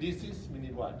 Diapedesis,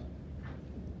 meaning what?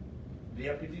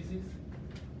 Diapedesis?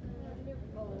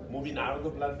 Moving out of the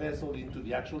blood vessel into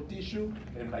the actual tissue,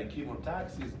 and by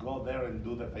chemotaxis, go there and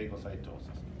do the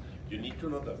phagocytosis. You need to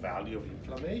know the value of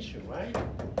inflammation, right?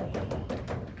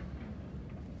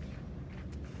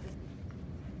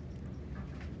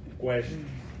 Question.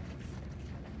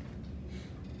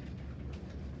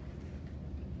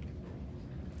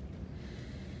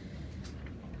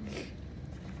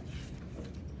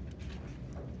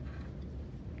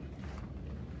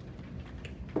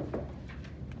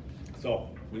 So,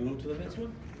 we move to the next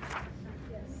one?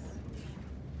 Yes.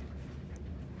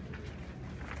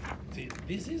 See,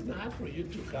 this is not for you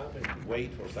to come and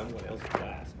wait for someone else to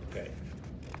ask, okay?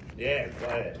 Yeah,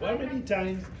 quiet. How many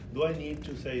times do I need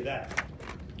to say that? Say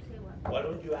what? Why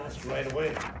don't you ask right away?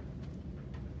 I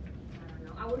don't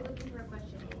know. I was looking for a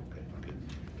question. Okay, good.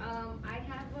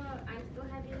 I'm still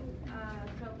having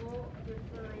trouble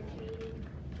differentiating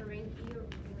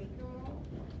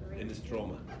And the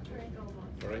stroma.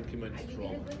 Parenchyma and I did a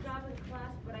stroma. good job in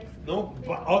class, but I No, still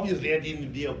but fail. obviously I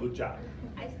didn't do a good job.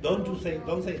 I still Don't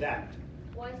say that.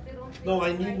 Well, I still don't No, I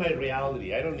feel need like- my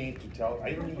reality. I don't need to tell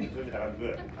you that I'm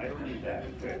good. I don't need that.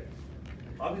 Okay.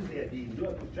 Obviously I didn't do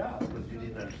a good job because you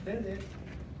didn't understand it.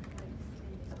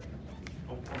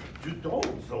 You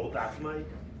don't, so that's my.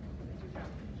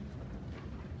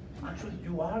 Actually,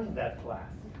 you are in that class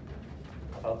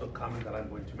about the comment that I'm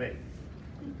going to make.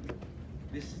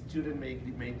 This student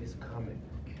made this comment.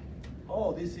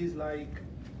 Oh, this is like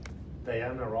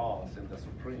Diana Ross and the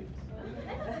Supremes.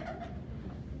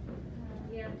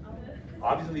 Yeah.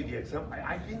 Obviously, the example,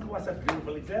 I think it was a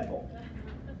beautiful example,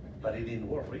 but it didn't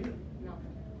work really. No.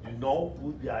 You know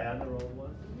who Diana Ross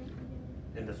was?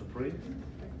 And the Supremes?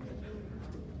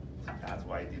 That's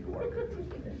why it didn't work.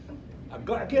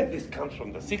 Again, this comes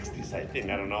from the 60s, I think,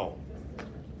 I don't know.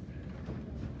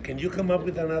 Can you come up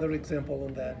with another example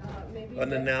on that? Maybe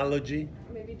An analogy?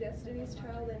 Maybe Destiny's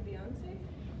Child and Beyonce?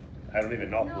 I don't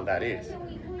even know who that is. Can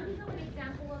we become an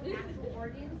example of actual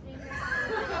organs? Maybe?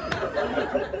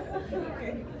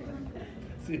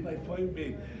 See, my point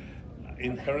being,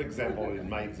 in her example, in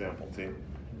my example, see,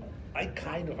 I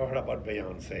kind of heard about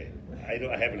Beyonce. I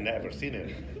haven't never seen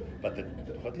it, but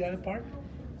what's the other part?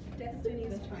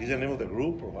 Destiny's Child. Is the name of the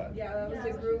group or what? Yeah, that was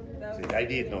a group. That See, was I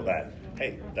did know that.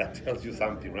 Hey, that tells you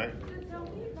something, right? So tell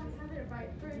me if I have it right.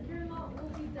 For your law will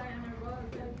be Diana Ross,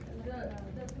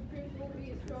 the Supreme will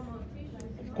be stromal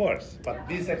tissues. Of course, but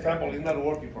this example is not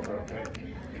working for her, okay?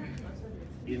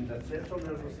 In the central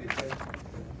nervous system,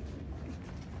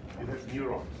 you have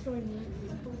neurons.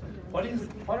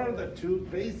 What are the two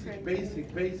basic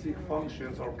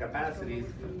functions or capacities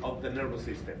of the nervous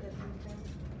system?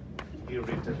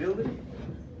 Irritability,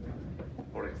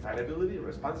 or excitability,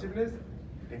 responsiveness,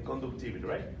 and conductivity,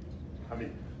 right? I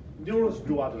mean, neurons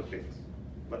do other things,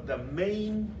 but the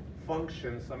main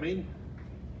functions, the main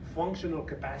functional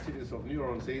capacities of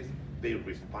neurons is they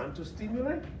respond to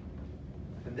stimuli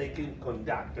and they can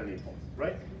conduct an impulse,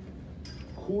 right?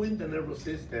 Who in the nervous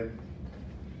system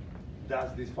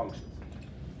does these functions?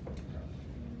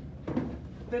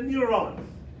 The neurons.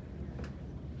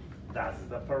 That's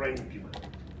the parenchyma.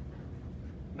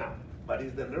 Now, but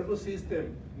is the nervous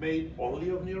system made only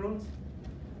of neurons?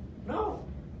 No.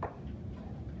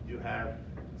 You have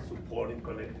supporting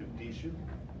connective tissue.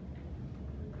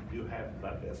 You have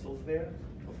blood vessels there.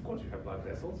 Of course you have blood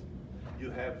vessels. You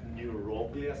have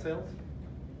neuroglia cells,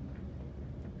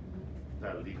 the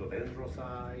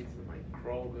oligodendrocytes, the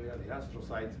microglia, the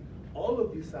astrocytes. All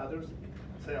of these other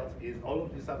cells all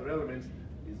of these other elements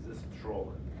is the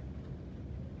stroma.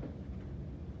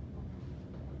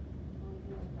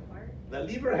 The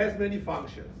liver has many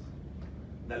functions.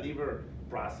 The liver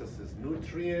processes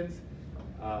nutrients,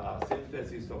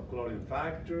 synthesis of chlorine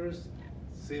factors,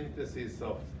 synthesis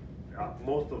of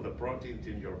most of the proteins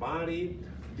in your body,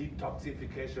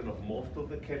 detoxification of most of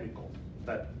the chemicals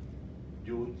that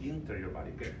you enter your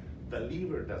body. Okay? The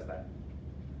liver does that.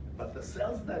 But the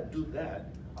cells that do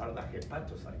that are the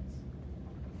hepatocytes.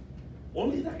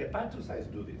 Only the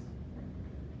hepatocytes do this,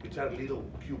 which are little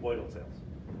cuboidal cells.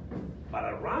 But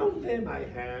around them I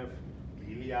have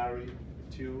biliary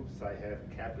tubes, I have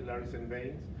capillaries and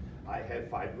veins, I have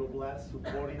fibroblasts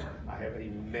supporting, I have a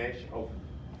mesh of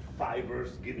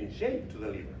fibers giving shape to the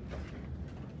liver.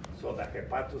 So the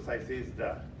hepatocytes is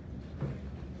the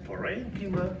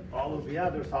parenchyma, all of the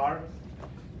others are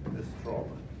the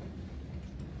stroma.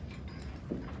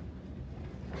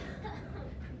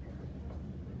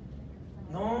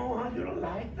 No, you don't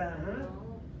like that, huh?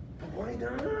 No. Why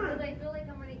Because not? I feel like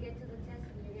I'm gonna get to the test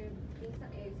and you're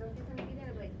gonna think something's gonna be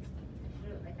there, like,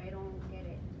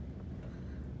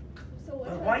 So what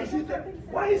But why is it that?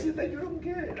 happens? Why is it that you don't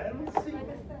get it? I don't see.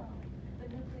 Like a cell. The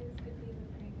nucleus could be the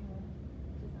granule,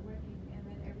 just working, and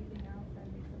then everything else that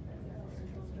makes up that cell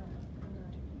is just strong.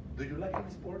 Do you like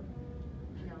any sport?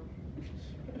 No.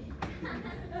 I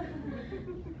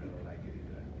don't like it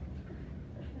either.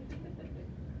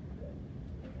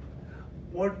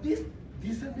 Were these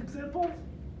decent examples?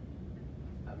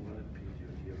 I'm gonna pin you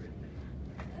here in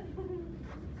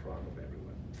front of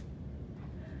everyone.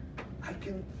 I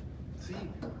can see,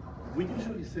 we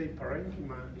usually say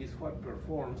parenchyma is what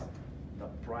performs the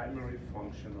primary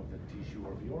function of the tissue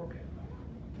or the organ.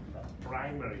 The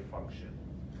primary function,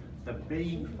 the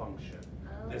main function.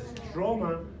 The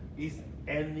stroma is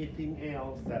anything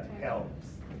else that helps,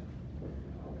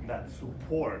 that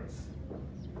supports.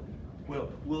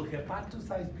 Will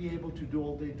hepatocytes be able to do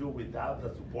all they do without the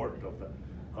support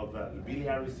of the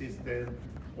biliary system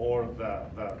or the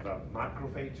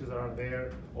macrophages that are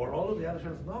there or all of the other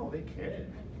cells? No, they can't.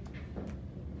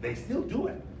 They still do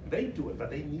it. They do it, but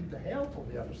they need the help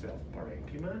of the other cells,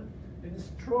 parenchyma and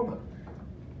stroma.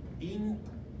 Let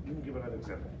me give another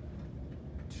example.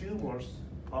 Tumors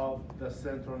of the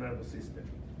central nervous system,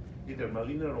 either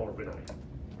malignant or benign.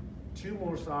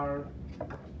 Tumors are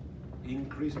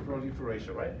increased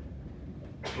proliferation, right?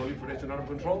 Proliferation out of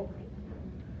control.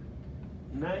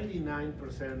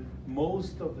 99%,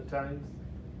 most of the times,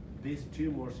 these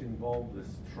tumors involve the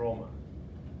stroma.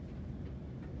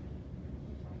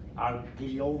 Are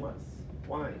gliomas.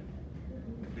 Why?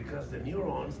 Because the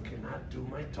neurons cannot do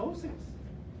mitosis.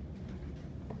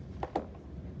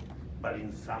 But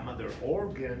in some other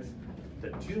organs,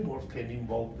 the tumors can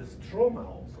involve the stroma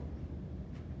also.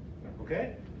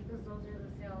 Okay? Because those are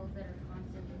the cells that are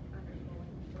constantly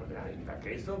undergoing. In the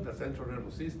case of the central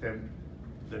nervous system,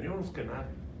 the neurons cannot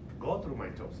go through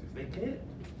mitosis. They can't.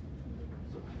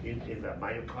 So in the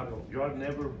myocardial, you are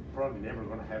probably never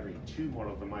going to have a tumor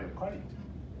of the myocardium.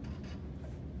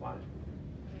 Why?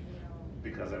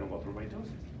 Because they don't go through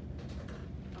mitosis.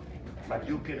 Okay. But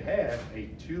you can have a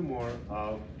tumor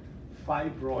of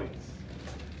fibroids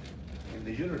in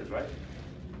the uterus, right?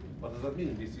 What does that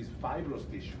mean? This is fibrous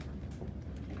tissue.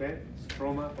 Okay?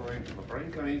 Stroma, parenchyma.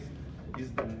 Parenchyma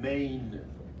is the main.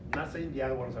 Not saying the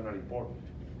other ones are not important,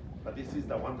 but this is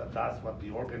the one that does what the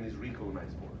organ is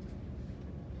recognized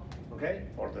for. Okay?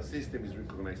 Or the system is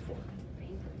recognized for.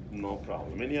 No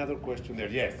problem. Any other question there?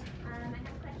 Yes. I have a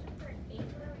question for April.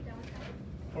 Are we done with that?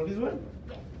 For this one?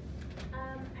 Yes. I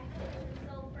have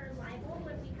so for libel,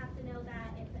 would we have to know that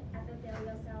it's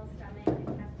epithelial cells, stomach,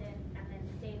 intestines, and then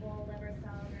stable liver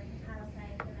cells or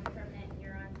hepatocytes, and then permanent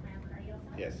neurons, myocardial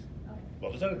cells? Yes. Okay.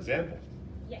 Well, those are examples.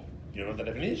 Yes. You know the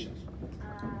definitions.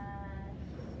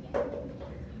 Yes. Well,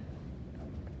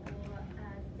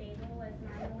 stable is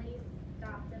normally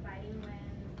stop dividing when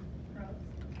growth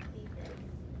ceases.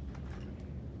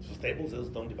 So stable cells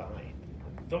don't divide.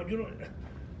 So, you know,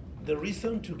 the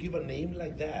reason to give a name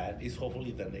like that is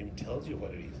hopefully the name tells you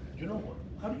what it is. You know what?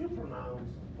 How do you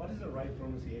pronounce? What is the right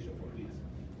pronunciation for this?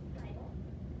 Libel.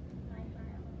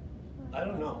 I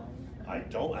don't know.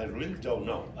 I really don't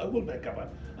know. I will make up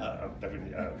a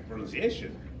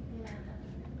pronunciation.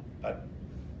 But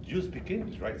you speak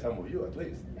English, right? Some of you at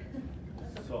least.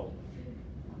 So,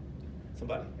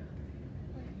 somebody.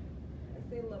 I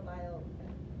say labile,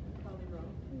 probably wrong.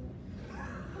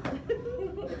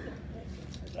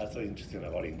 That's so interesting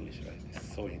about English, right?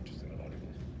 It's so interesting about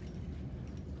English.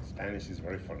 Spanish is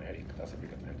very phonetic. That's a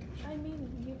big advantage. I mean,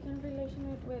 you can relation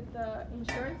it with the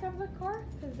insurance of the car,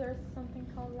 because there's something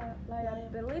called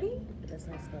liability. That's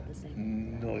not spelled the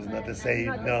same. No, it's not the same.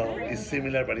 Not the No, same? it's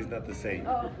similar, but it's not the same.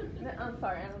 Oh, I'm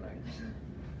sorry, I don't know.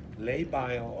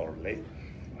 Labile or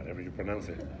whatever you pronounce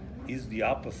it, is the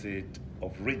opposite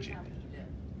of rigid.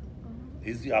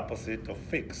 Is the opposite of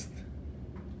fixed.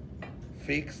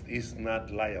 Fixed is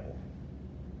not liable.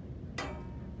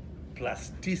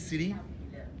 Plasticity.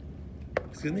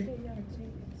 Excuse me?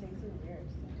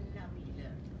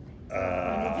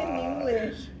 It's in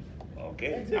English. Okay.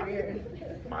 It's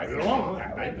weird. Might be wrong.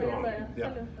 I might be wrong.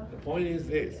 Yeah. The point is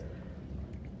this.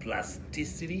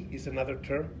 Plasticity is another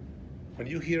term. When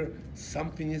you hear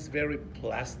something is very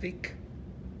plastic,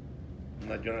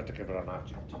 you're not talking about an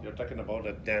object. You're talking about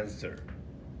a dancer.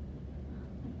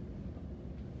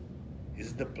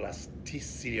 It's the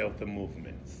plasticity of the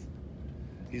movements.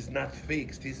 It's not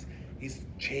fixed. It's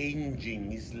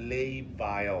changing. It's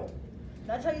labile.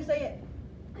 That's how you say it.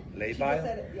 She just Labile?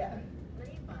 said it, yeah.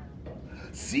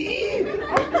 See?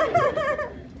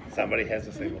 Somebody has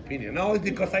the same opinion. No, it's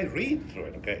because I read through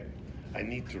it, okay? I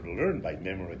need to learn by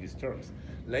memory these terms.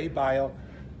 Labile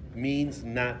means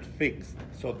not fixed.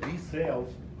 So these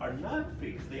cells are not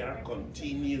fixed. They are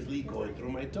continuously going through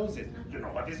mitosis. You know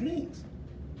what this means?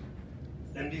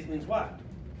 And this means what?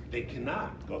 They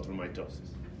cannot go through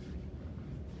mitosis.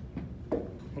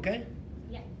 Okay?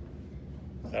 Yes.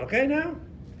 Is that okay now?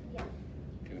 Yes.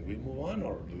 Can we move on,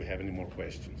 or do we have any more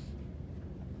questions?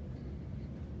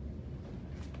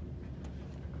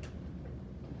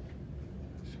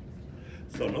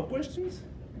 So no questions?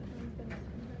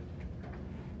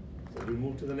 So we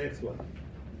move to the next one.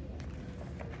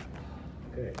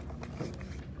 Okay.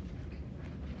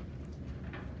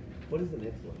 What is the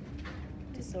next one?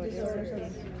 Disorders of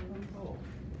being. Oh,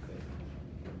 okay.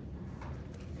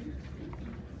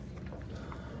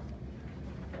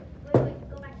 Wait,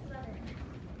 go back to 11.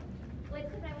 Wait,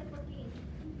 because I was looking.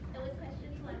 It was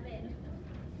question 11.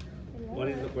 What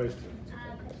is the question?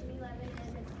 Question 11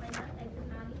 is explain the effects of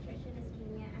malnutrition,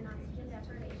 ischemia, and oxygen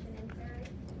deprivation, impaired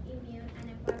immune and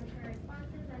inflammatory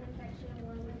responses, and infection,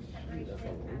 wound separation, That's a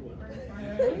and long one. organ.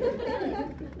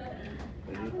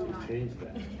 I need to change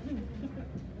that.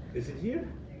 Is it here?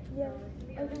 Yeah,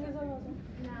 I think it's on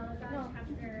No, it's on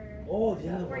chapter. Oh, the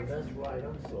other one, 14. that's right.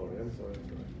 I'm sorry.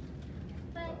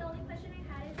 But the only question I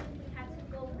had is if we had to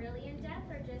go really in depth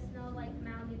or just know like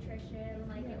malnutrition,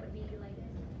 like it would be like.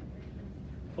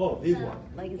 Oh, this one.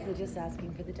 Like, is it just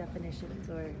asking for the definitions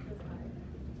or?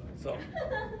 So,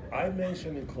 I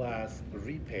mentioned in class,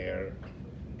 repair,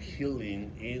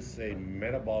 healing is a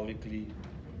metabolically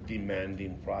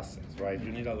demanding process, right?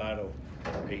 You need a lot of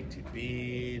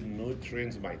ATP,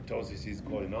 nutrients, mitosis is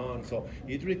going on, so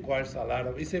it requires a lot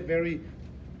of, it's a very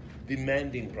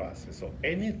demanding process. So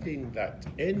anything that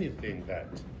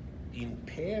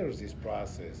impairs this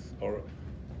process or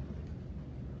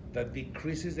that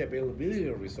decreases the availability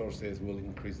of resources will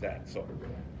increase that. So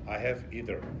I have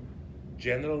either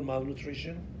general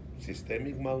malnutrition,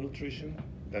 systemic malnutrition,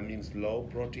 that means low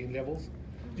protein levels.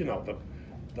 You know,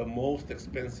 the most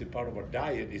expensive part of our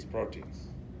diet is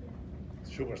proteins.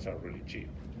 Sugars are really cheap.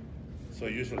 So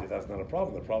usually that's not a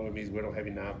problem. The problem is we don't have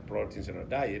enough proteins in our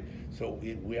diet, so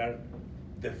we are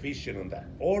deficient on that.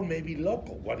 Or maybe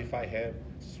local. What if I have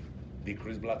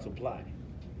decreased blood supply?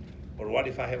 Or what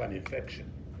if I have an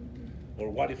infection? Or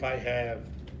what if I have,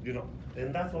 you know,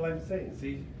 and that's all I'm saying.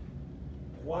 See,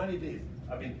 what it is.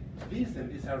 I mean, these and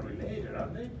these are related,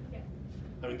 aren't they? Yeah.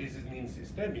 I mean, this means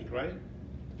systemic, right?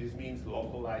 This means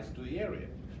localized to the area.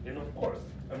 And of course,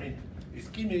 I mean,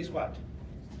 ischemia is what?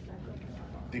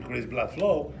 Decreased blood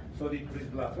flow, so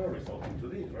decreased blood flow resulting to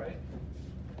this, right?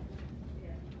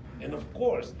 And of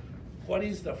course, what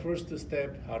is the first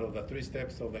step out of the 3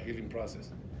 steps of the healing process?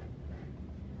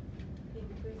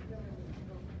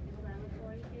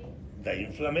 The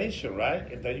inflammation,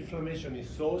 right? And the inflammation is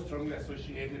so strongly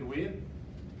associated with,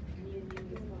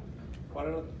 what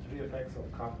are the 3 effects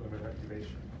of complement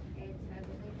activation?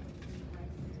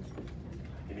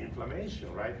 In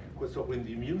inflammation, right? So when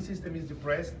the immune system is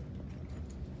depressed,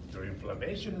 your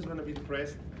inflammation is going to be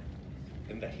depressed,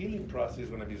 and the healing process is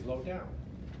going to be slowed down.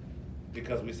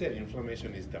 Because we said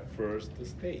inflammation is the first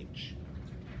stage.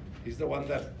 It's the one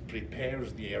that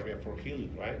prepares the area for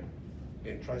healing, right?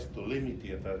 And tries to limit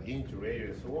it, the injury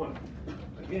area and so on.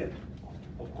 Again,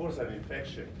 of course, an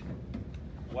infection.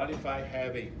 What if I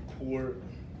have a poor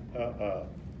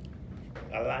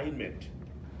alignment?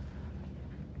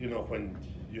 You know, when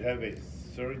you have a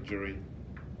surgery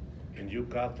and you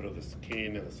cut through the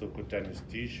skin and the subcutaneous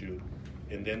tissue,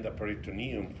 and then the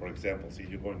peritoneum, for example, see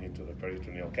you're going into the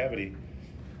peritoneal cavity,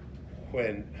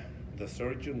 when the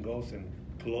surgeon goes and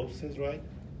closes, right,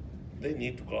 they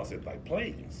need to close it by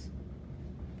planes.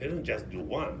 They don't just do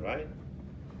one, right?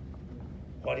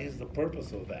 What is the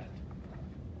purpose of that?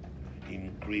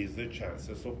 Increase the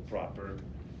chances of proper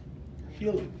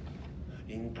healing.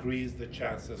 Increase the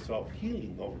chances of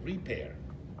healing, of repair.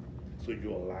 So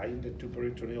you align the 2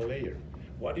 peritoneal layers.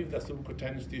 What if the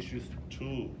subcutaneous tissue is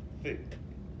too thick?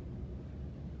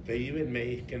 They even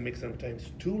can make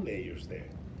sometimes 2 layers there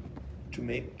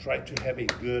to try to have a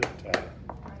good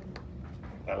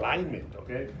alignment,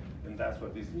 okay? And that's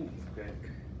what this means, okay?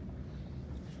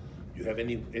 You have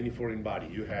any foreign body,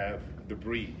 you have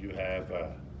debris, you have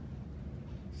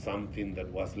something that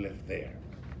was left there.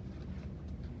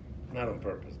 Not on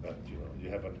purpose, but you know,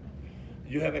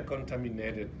 you have a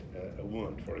contaminated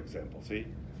wound, for example, see?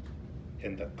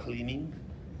 And the cleaning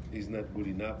is not good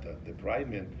enough, the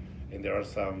debridement, and there are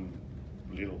some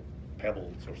little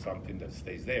pebbles or something that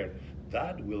stays there,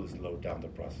 that will slow down the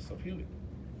process of healing,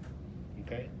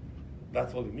 okay?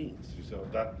 That's all it means, so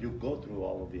that you go through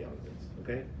all of the elements,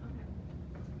 okay?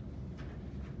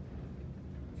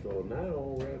 So now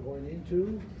we're going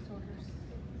into,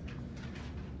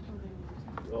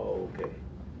 oh, okay.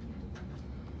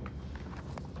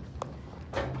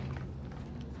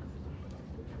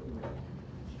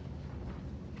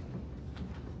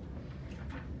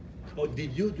 Oh,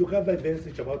 did you got my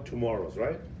message about tomorrow's,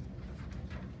 right?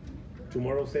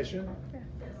 Tomorrow's session?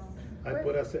 I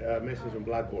put a message on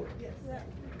Blackboard. Yes.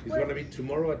 It's gonna be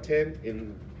tomorrow at 10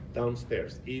 in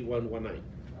downstairs, E119.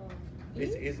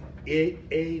 This is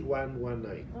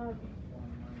A119.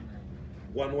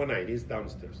 119 is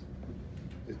downstairs.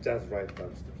 It's just right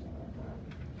downstairs.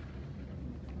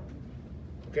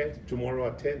 Okay, tomorrow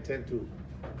at 10 to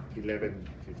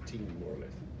 11:15 more or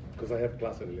less, because I have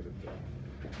class at 11:30.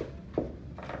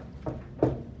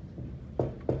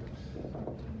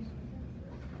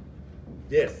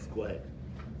 Yes, go ahead.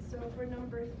 So for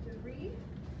number 3,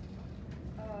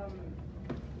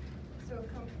 so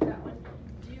come to that one.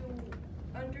 Do you,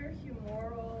 under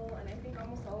humoral, and I think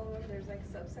almost all of them, there's like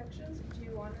subsections. Do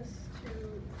you want us to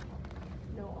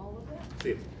know all of that?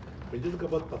 See, when you look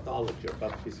about pathology or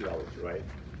pathophysiology, right?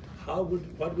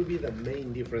 What would be the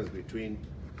main difference between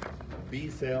B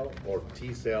cell or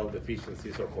T cell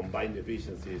deficiencies or combined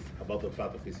deficiencies about the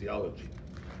pathophysiology?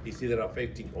 Is either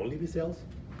affecting only B cells,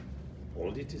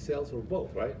 only T cells, or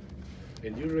both, right?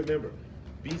 And you remember,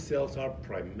 B cells are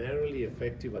primarily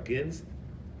effective against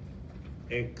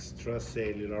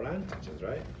extracellular antigens,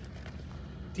 right?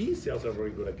 T cells are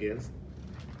very good against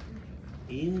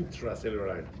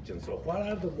intracellular antigens. So what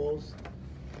are the most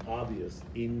obvious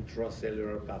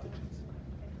intracellular pathogens?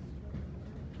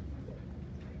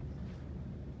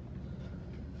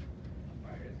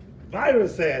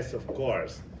 Viruses, of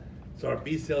course. So are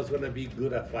B cells going to be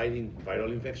good at fighting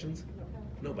viral infections?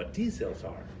 No, but T cells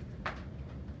are.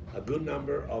 A good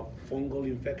number of fungal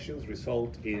infections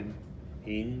result in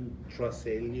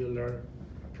intracellular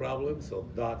problems, so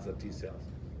that's the T cells.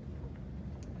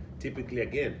 Typically,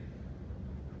 again,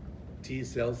 T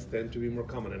cells tend to be more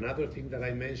common. Another thing that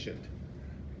I mentioned,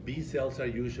 B cells are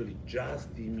usually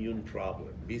just the immune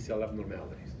problem, B cell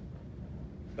abnormalities.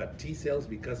 But T cells,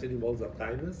 because it involves the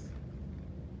thymus,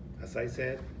 as I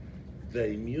said, the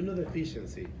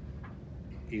immunodeficiency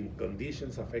in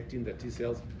conditions affecting the T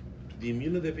cells, the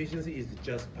immunodeficiency is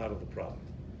just part of the problem.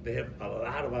 They have a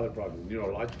lot of other problems,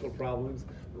 neurological problems,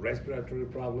 respiratory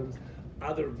problems,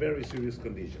 other very serious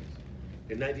conditions.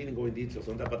 And I didn't go in details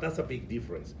on that, but that's a big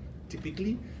difference.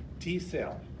 Typically, T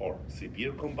cell or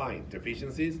severe combined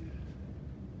deficiencies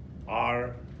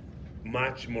are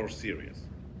much more serious.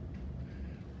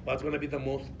 What's going to be the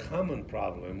most common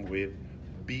problem with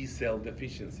B cell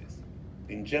deficiencies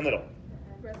in general?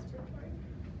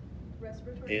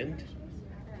 Respiratory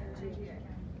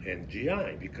And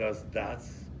GI, because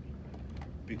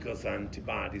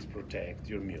antibodies protect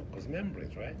your mucous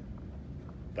membranes, right?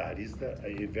 That is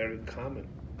a very common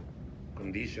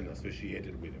condition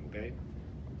associated with them, okay?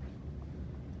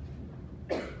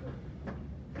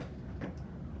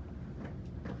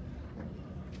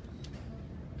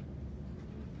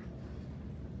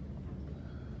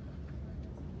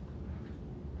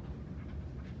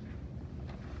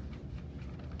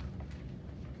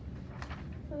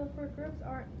 So the 4 groups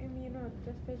are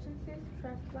immunodeficiencies,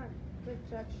 transplant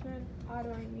rejection,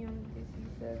 autoimmune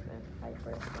diseases, and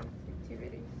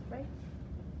hypersensitivities, right?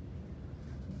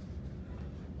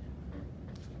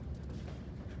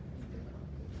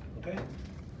 Okay.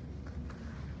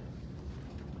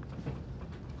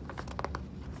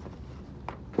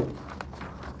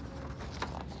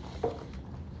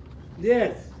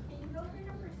 Yes. Can you go for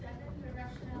number 7, the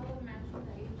rationale of matching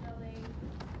the HLA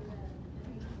to the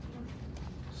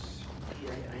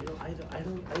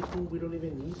I think we don't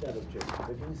even need that objective. I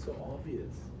think it's so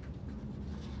obvious.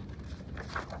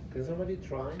 Can somebody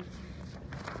try? We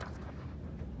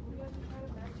have to try to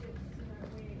match it so that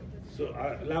way it So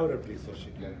doesn't. louder, please, so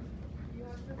she can. You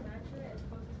have to match it as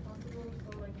close as possible,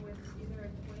 so like with either a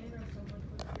twin or someone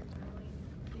close to your family,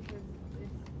 because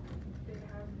they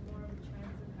have more of a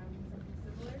chance of having something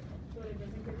similar, so it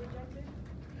doesn't get rejected.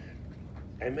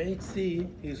 MHC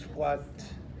is what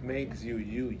makes you,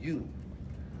 you.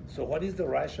 So what is the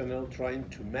rationale trying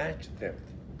to match them?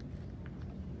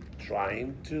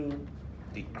 Trying to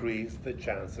decrease the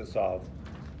chances of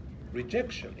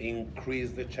rejection,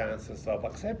 increase the chances of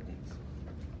acceptance.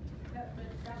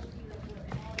 but that would be like what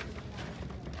all of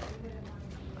them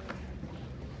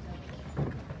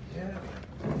want. Yeah.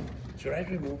 Should I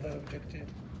remove that objective?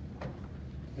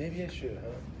 Maybe I should,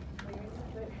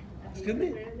 huh? Excuse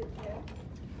me?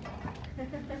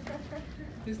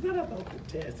 It's not about the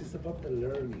test, it's about the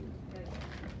learning.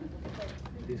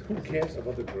 Who cares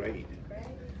about the grade?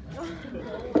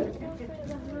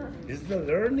 It's the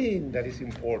learning that is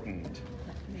important.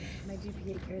 My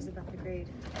GPA cares about the grade.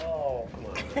 Oh, come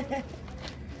on.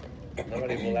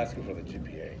 Nobody will ask you for the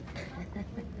GPA.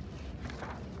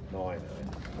 No, I know.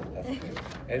 That's good.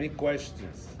 Any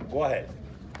questions? Go ahead.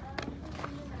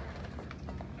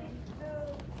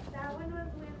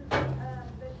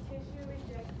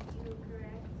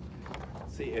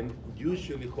 typically and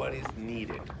usually what is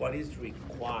needed, what is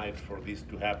required for this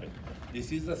to happen.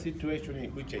 This is a situation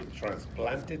in which a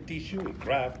transplanted tissue, a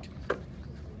graft,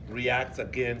 reacts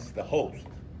against the host,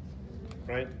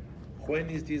 right? When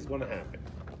is this going to happen?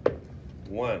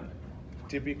 One,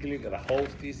 typically the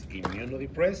host is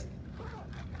immunodepressed.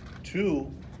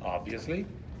 Two, obviously,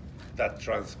 that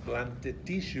transplanted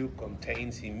tissue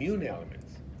contains immune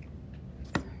elements,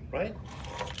 right?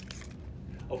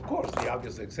 Of course, the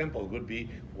obvious example would be,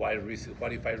 what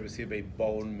if I receive a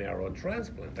bone marrow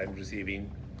transplant? I'm receiving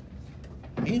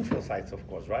lymphocytes, of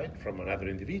course, right, from another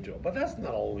individual. But that's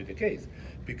not always the case,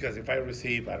 because if I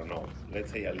receive, I don't know,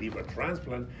 let's say a liver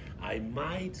transplant, I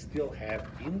might still have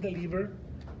in the liver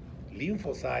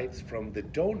lymphocytes from the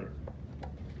donor.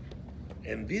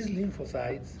 And these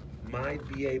lymphocytes might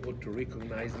be able to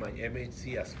recognize my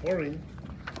MHC as foreign,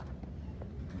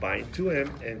 bind to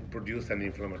them, and produce an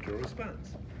inflammatory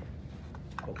response.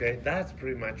 Okay, that's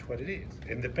pretty much what it is.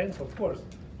 It depends, of course,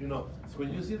 so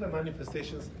when you see the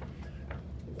manifestations,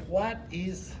 what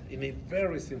is, in a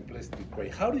very simplistic way,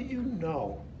 how do you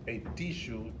know a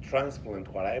tissue transplant,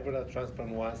 whatever that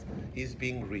transplant was, is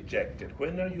being rejected?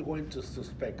 When are you going to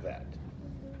suspect that?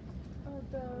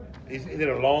 It's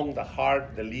either along the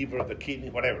heart, the liver, the kidney,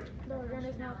 whatever. The organ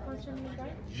is not functioning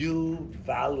right? You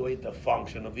evaluate the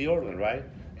function of the organ, right?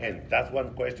 And that's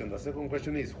one question. The second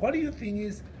question is, what do you think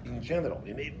is, in general,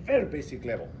 in a very basic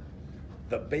level,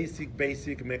 the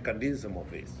basic mechanism of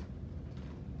this?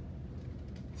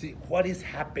 See, what is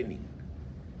happening?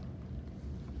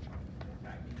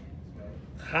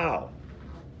 How?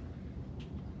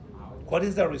 What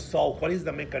is the result? What is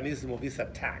the mechanism of this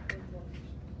attack?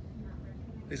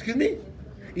 Excuse me?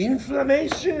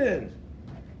 Inflammation.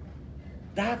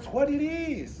 That's what it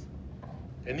is.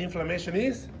 And inflammation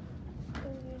is?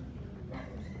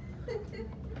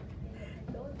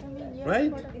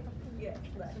 Right? Yes.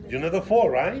 You know the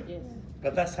four, right? Yes.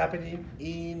 But that's happening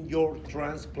in your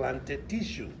transplanted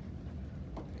tissue.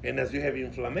 And as you have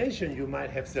inflammation, you might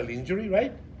have cell injury,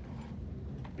 right?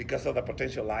 Because of the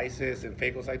potential lysis and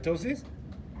phagocytosis.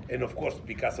 And of course,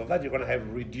 because of that, you're going to have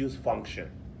reduced function.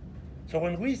 So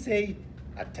when we say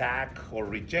attack or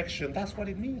rejection, that's what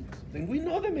it means. And we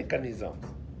know the mechanisms.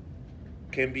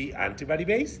 Can be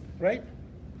antibody-based, right?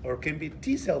 Or can be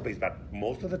T-cell based, but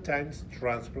most of the times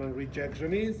transplant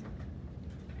rejection is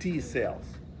T-cells.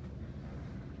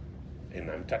 And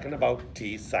I'm talking about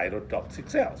T cytotoxic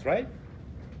cells, right?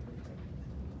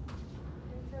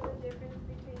 And so the difference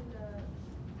between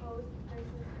the host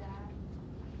versus that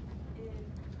is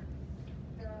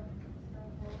the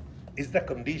host. It's the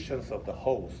conditions of the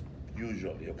host,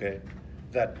 usually, okay?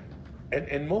 That,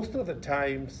 and most of the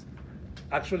times,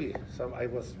 actually, I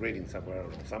was reading somewhere, I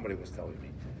don't know, somebody was telling me,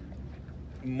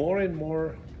 more and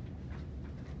more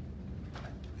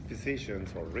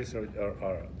physicians or research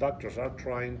or doctors are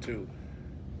trying to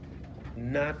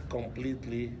not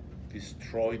completely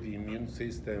destroy the immune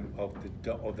system of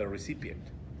the recipient.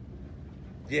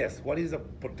 Yes, what is the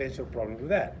potential problem with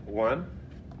that? One,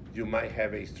 you might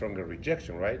have a stronger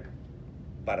rejection, right?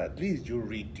 But at least you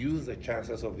reduce the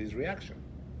chances of this reaction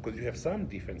because you have some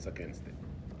defense against it.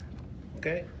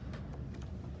 Okay?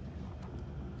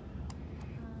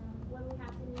 When we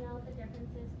have to know the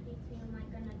differences between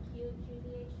like an acute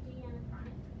GVHD and a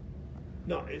chronic?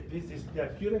 No, this is the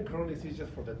acute and chronic is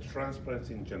just for the transplants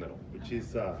in general, which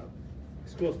is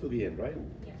it's close to the end, right?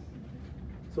 Yes.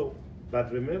 So,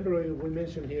 but remember we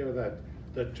mentioned here that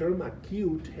the term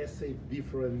acute has a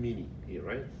different meaning here,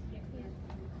 right? Yes.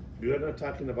 We are not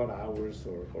talking about hours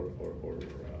or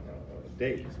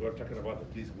days. We're talking about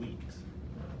at least weeks.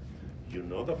 You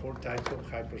know the 4 types of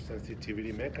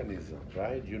hypersensitivity mechanisms,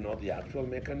 right? You know the actual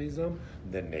mechanism,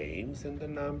 the names and the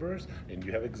numbers, and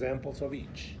you have examples of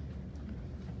each.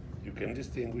 You can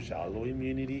distinguish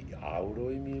alloimmunity,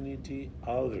 autoimmunity,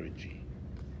 allergy.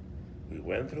 We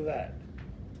went through that.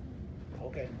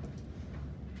 Okay.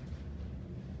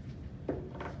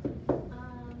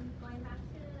 Going back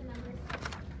to number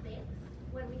 6,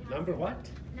 when we have Number what?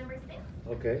 Number 6.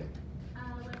 Okay.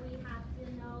 When we have to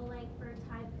know, like for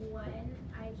type 1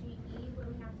 IgE, when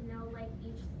we have to know like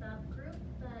each subgroup,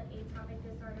 the atopic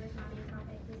disorders,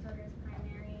 non-atopic disorders,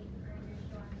 primary or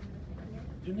initial, and then the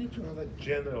secondary. You need to know the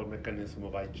general mechanism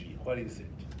of IgE. What is it?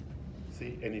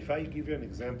 See, and if I give you an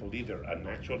example, either an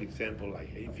actual example like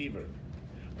hay fever,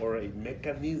 or a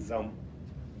mechanism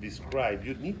described,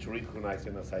 you need to recognize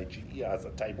it as IgE as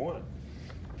a type 1.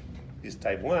 It's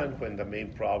type 1 when the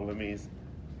main problem is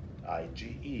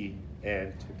IgE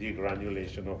and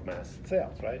degranulation of mast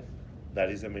cells, right? That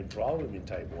is the main problem in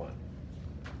type 1.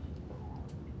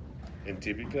 And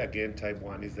typically, again, type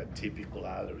 1 is a typical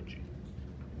allergy.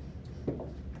 Can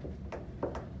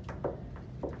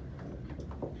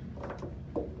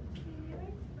you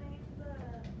explain the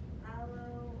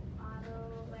allo, auto,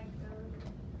 like those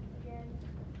again?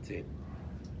 See,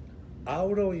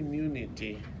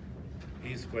 autoimmunity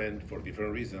is when, for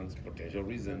different reasons, potential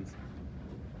reasons,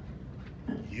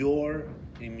 your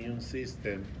immune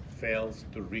system fails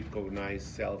to recognize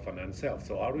self and unself.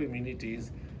 So autoimmunity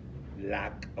is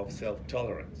lack of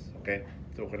self-tolerance, okay?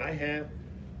 So when I have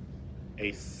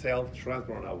a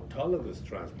self-transplant, autologous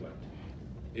transplant,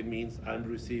 it means I'm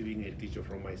receiving a tissue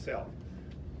from myself.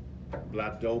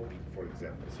 Blood doping, for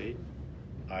example, see?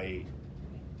 I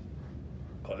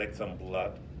collect some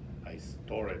blood, I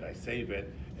store it, I save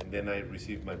it, and then I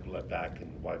receive my blood back in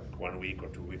 1 week or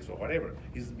 2 weeks or whatever.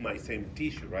 It's my same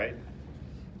tissue, right?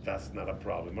 That's not a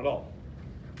problem at all.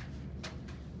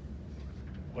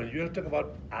 When you talk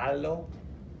about allo,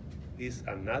 is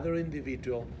another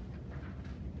individual,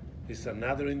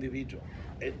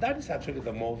 and that is actually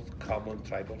the most common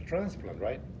type of transplant,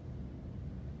 right?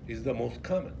 It's the most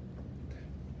common.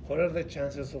 What are the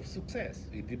chances of success?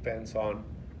 It depends on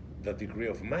the degree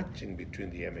of matching between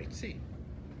the MHC.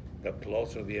 The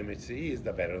closer the MHC is,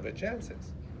 the better the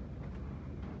chances,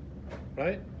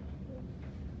 right?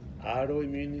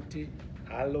 Autoimmunity,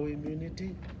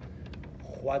 alloimmunity,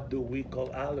 what do we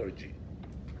call allergy?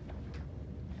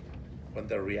 When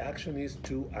the reaction is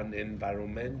to an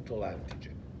environmental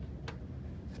antigen.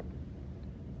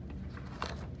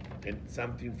 And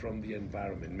something from the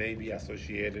environment, maybe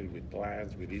associated with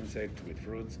plants, with insects, with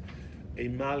fruits, a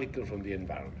molecule from the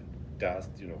environment,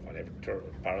 dust, whatever,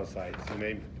 parasites, you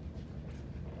name it.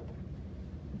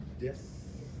 Yes?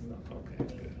 Okay,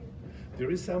 good. There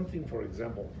is something, for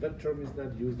example, that term is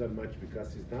not used that much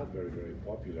because it's not very, very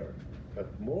popular, but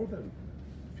more than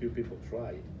few people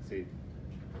try it. See,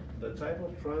 the type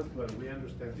of transplant, we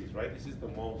understand this, right? This is the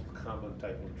most common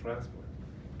type of transplant.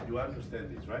 You understand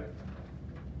this, right?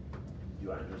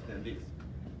 You understand this.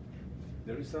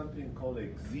 There is something called a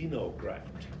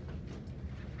xenograft.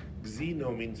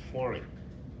 Xeno means foreign.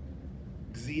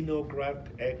 Xenograft,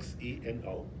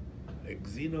 X-E-N-O. A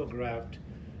xenograft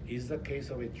is the case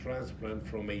of a transplant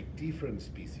from a different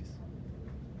species.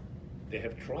 They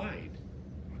have tried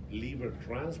liver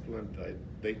transplant.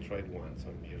 They tried one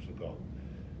some years ago,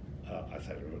 as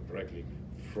I remember correctly,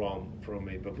 from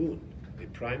a baboon, a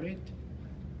primate,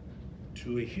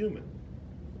 to a human.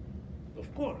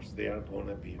 Of course, they are going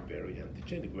to be very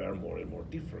antigenic. We are more and more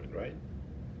different, right?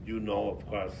 You know, of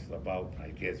course, about, I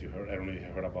guess you heard, I don't know if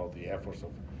you heard about the efforts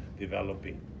of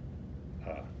developing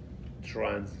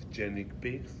transgenic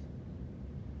pigs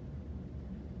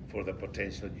for the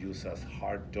potential use as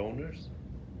heart donors.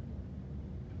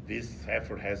 This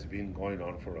effort has been going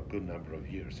on for a good number of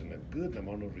years, and a good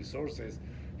amount of resources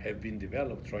have been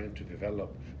developed trying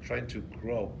to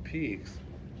grow pigs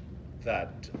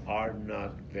that are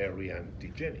not very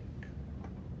antigenic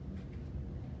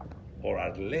or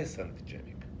are less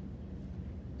antigenic.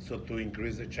 So to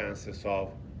increase the chances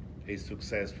of a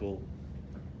successful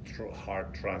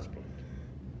heart transplant.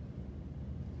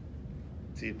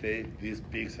 See, these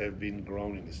pigs have been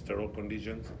grown in sterile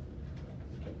conditions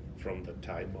from the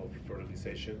time of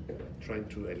fertilization, trying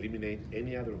to eliminate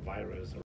any other virus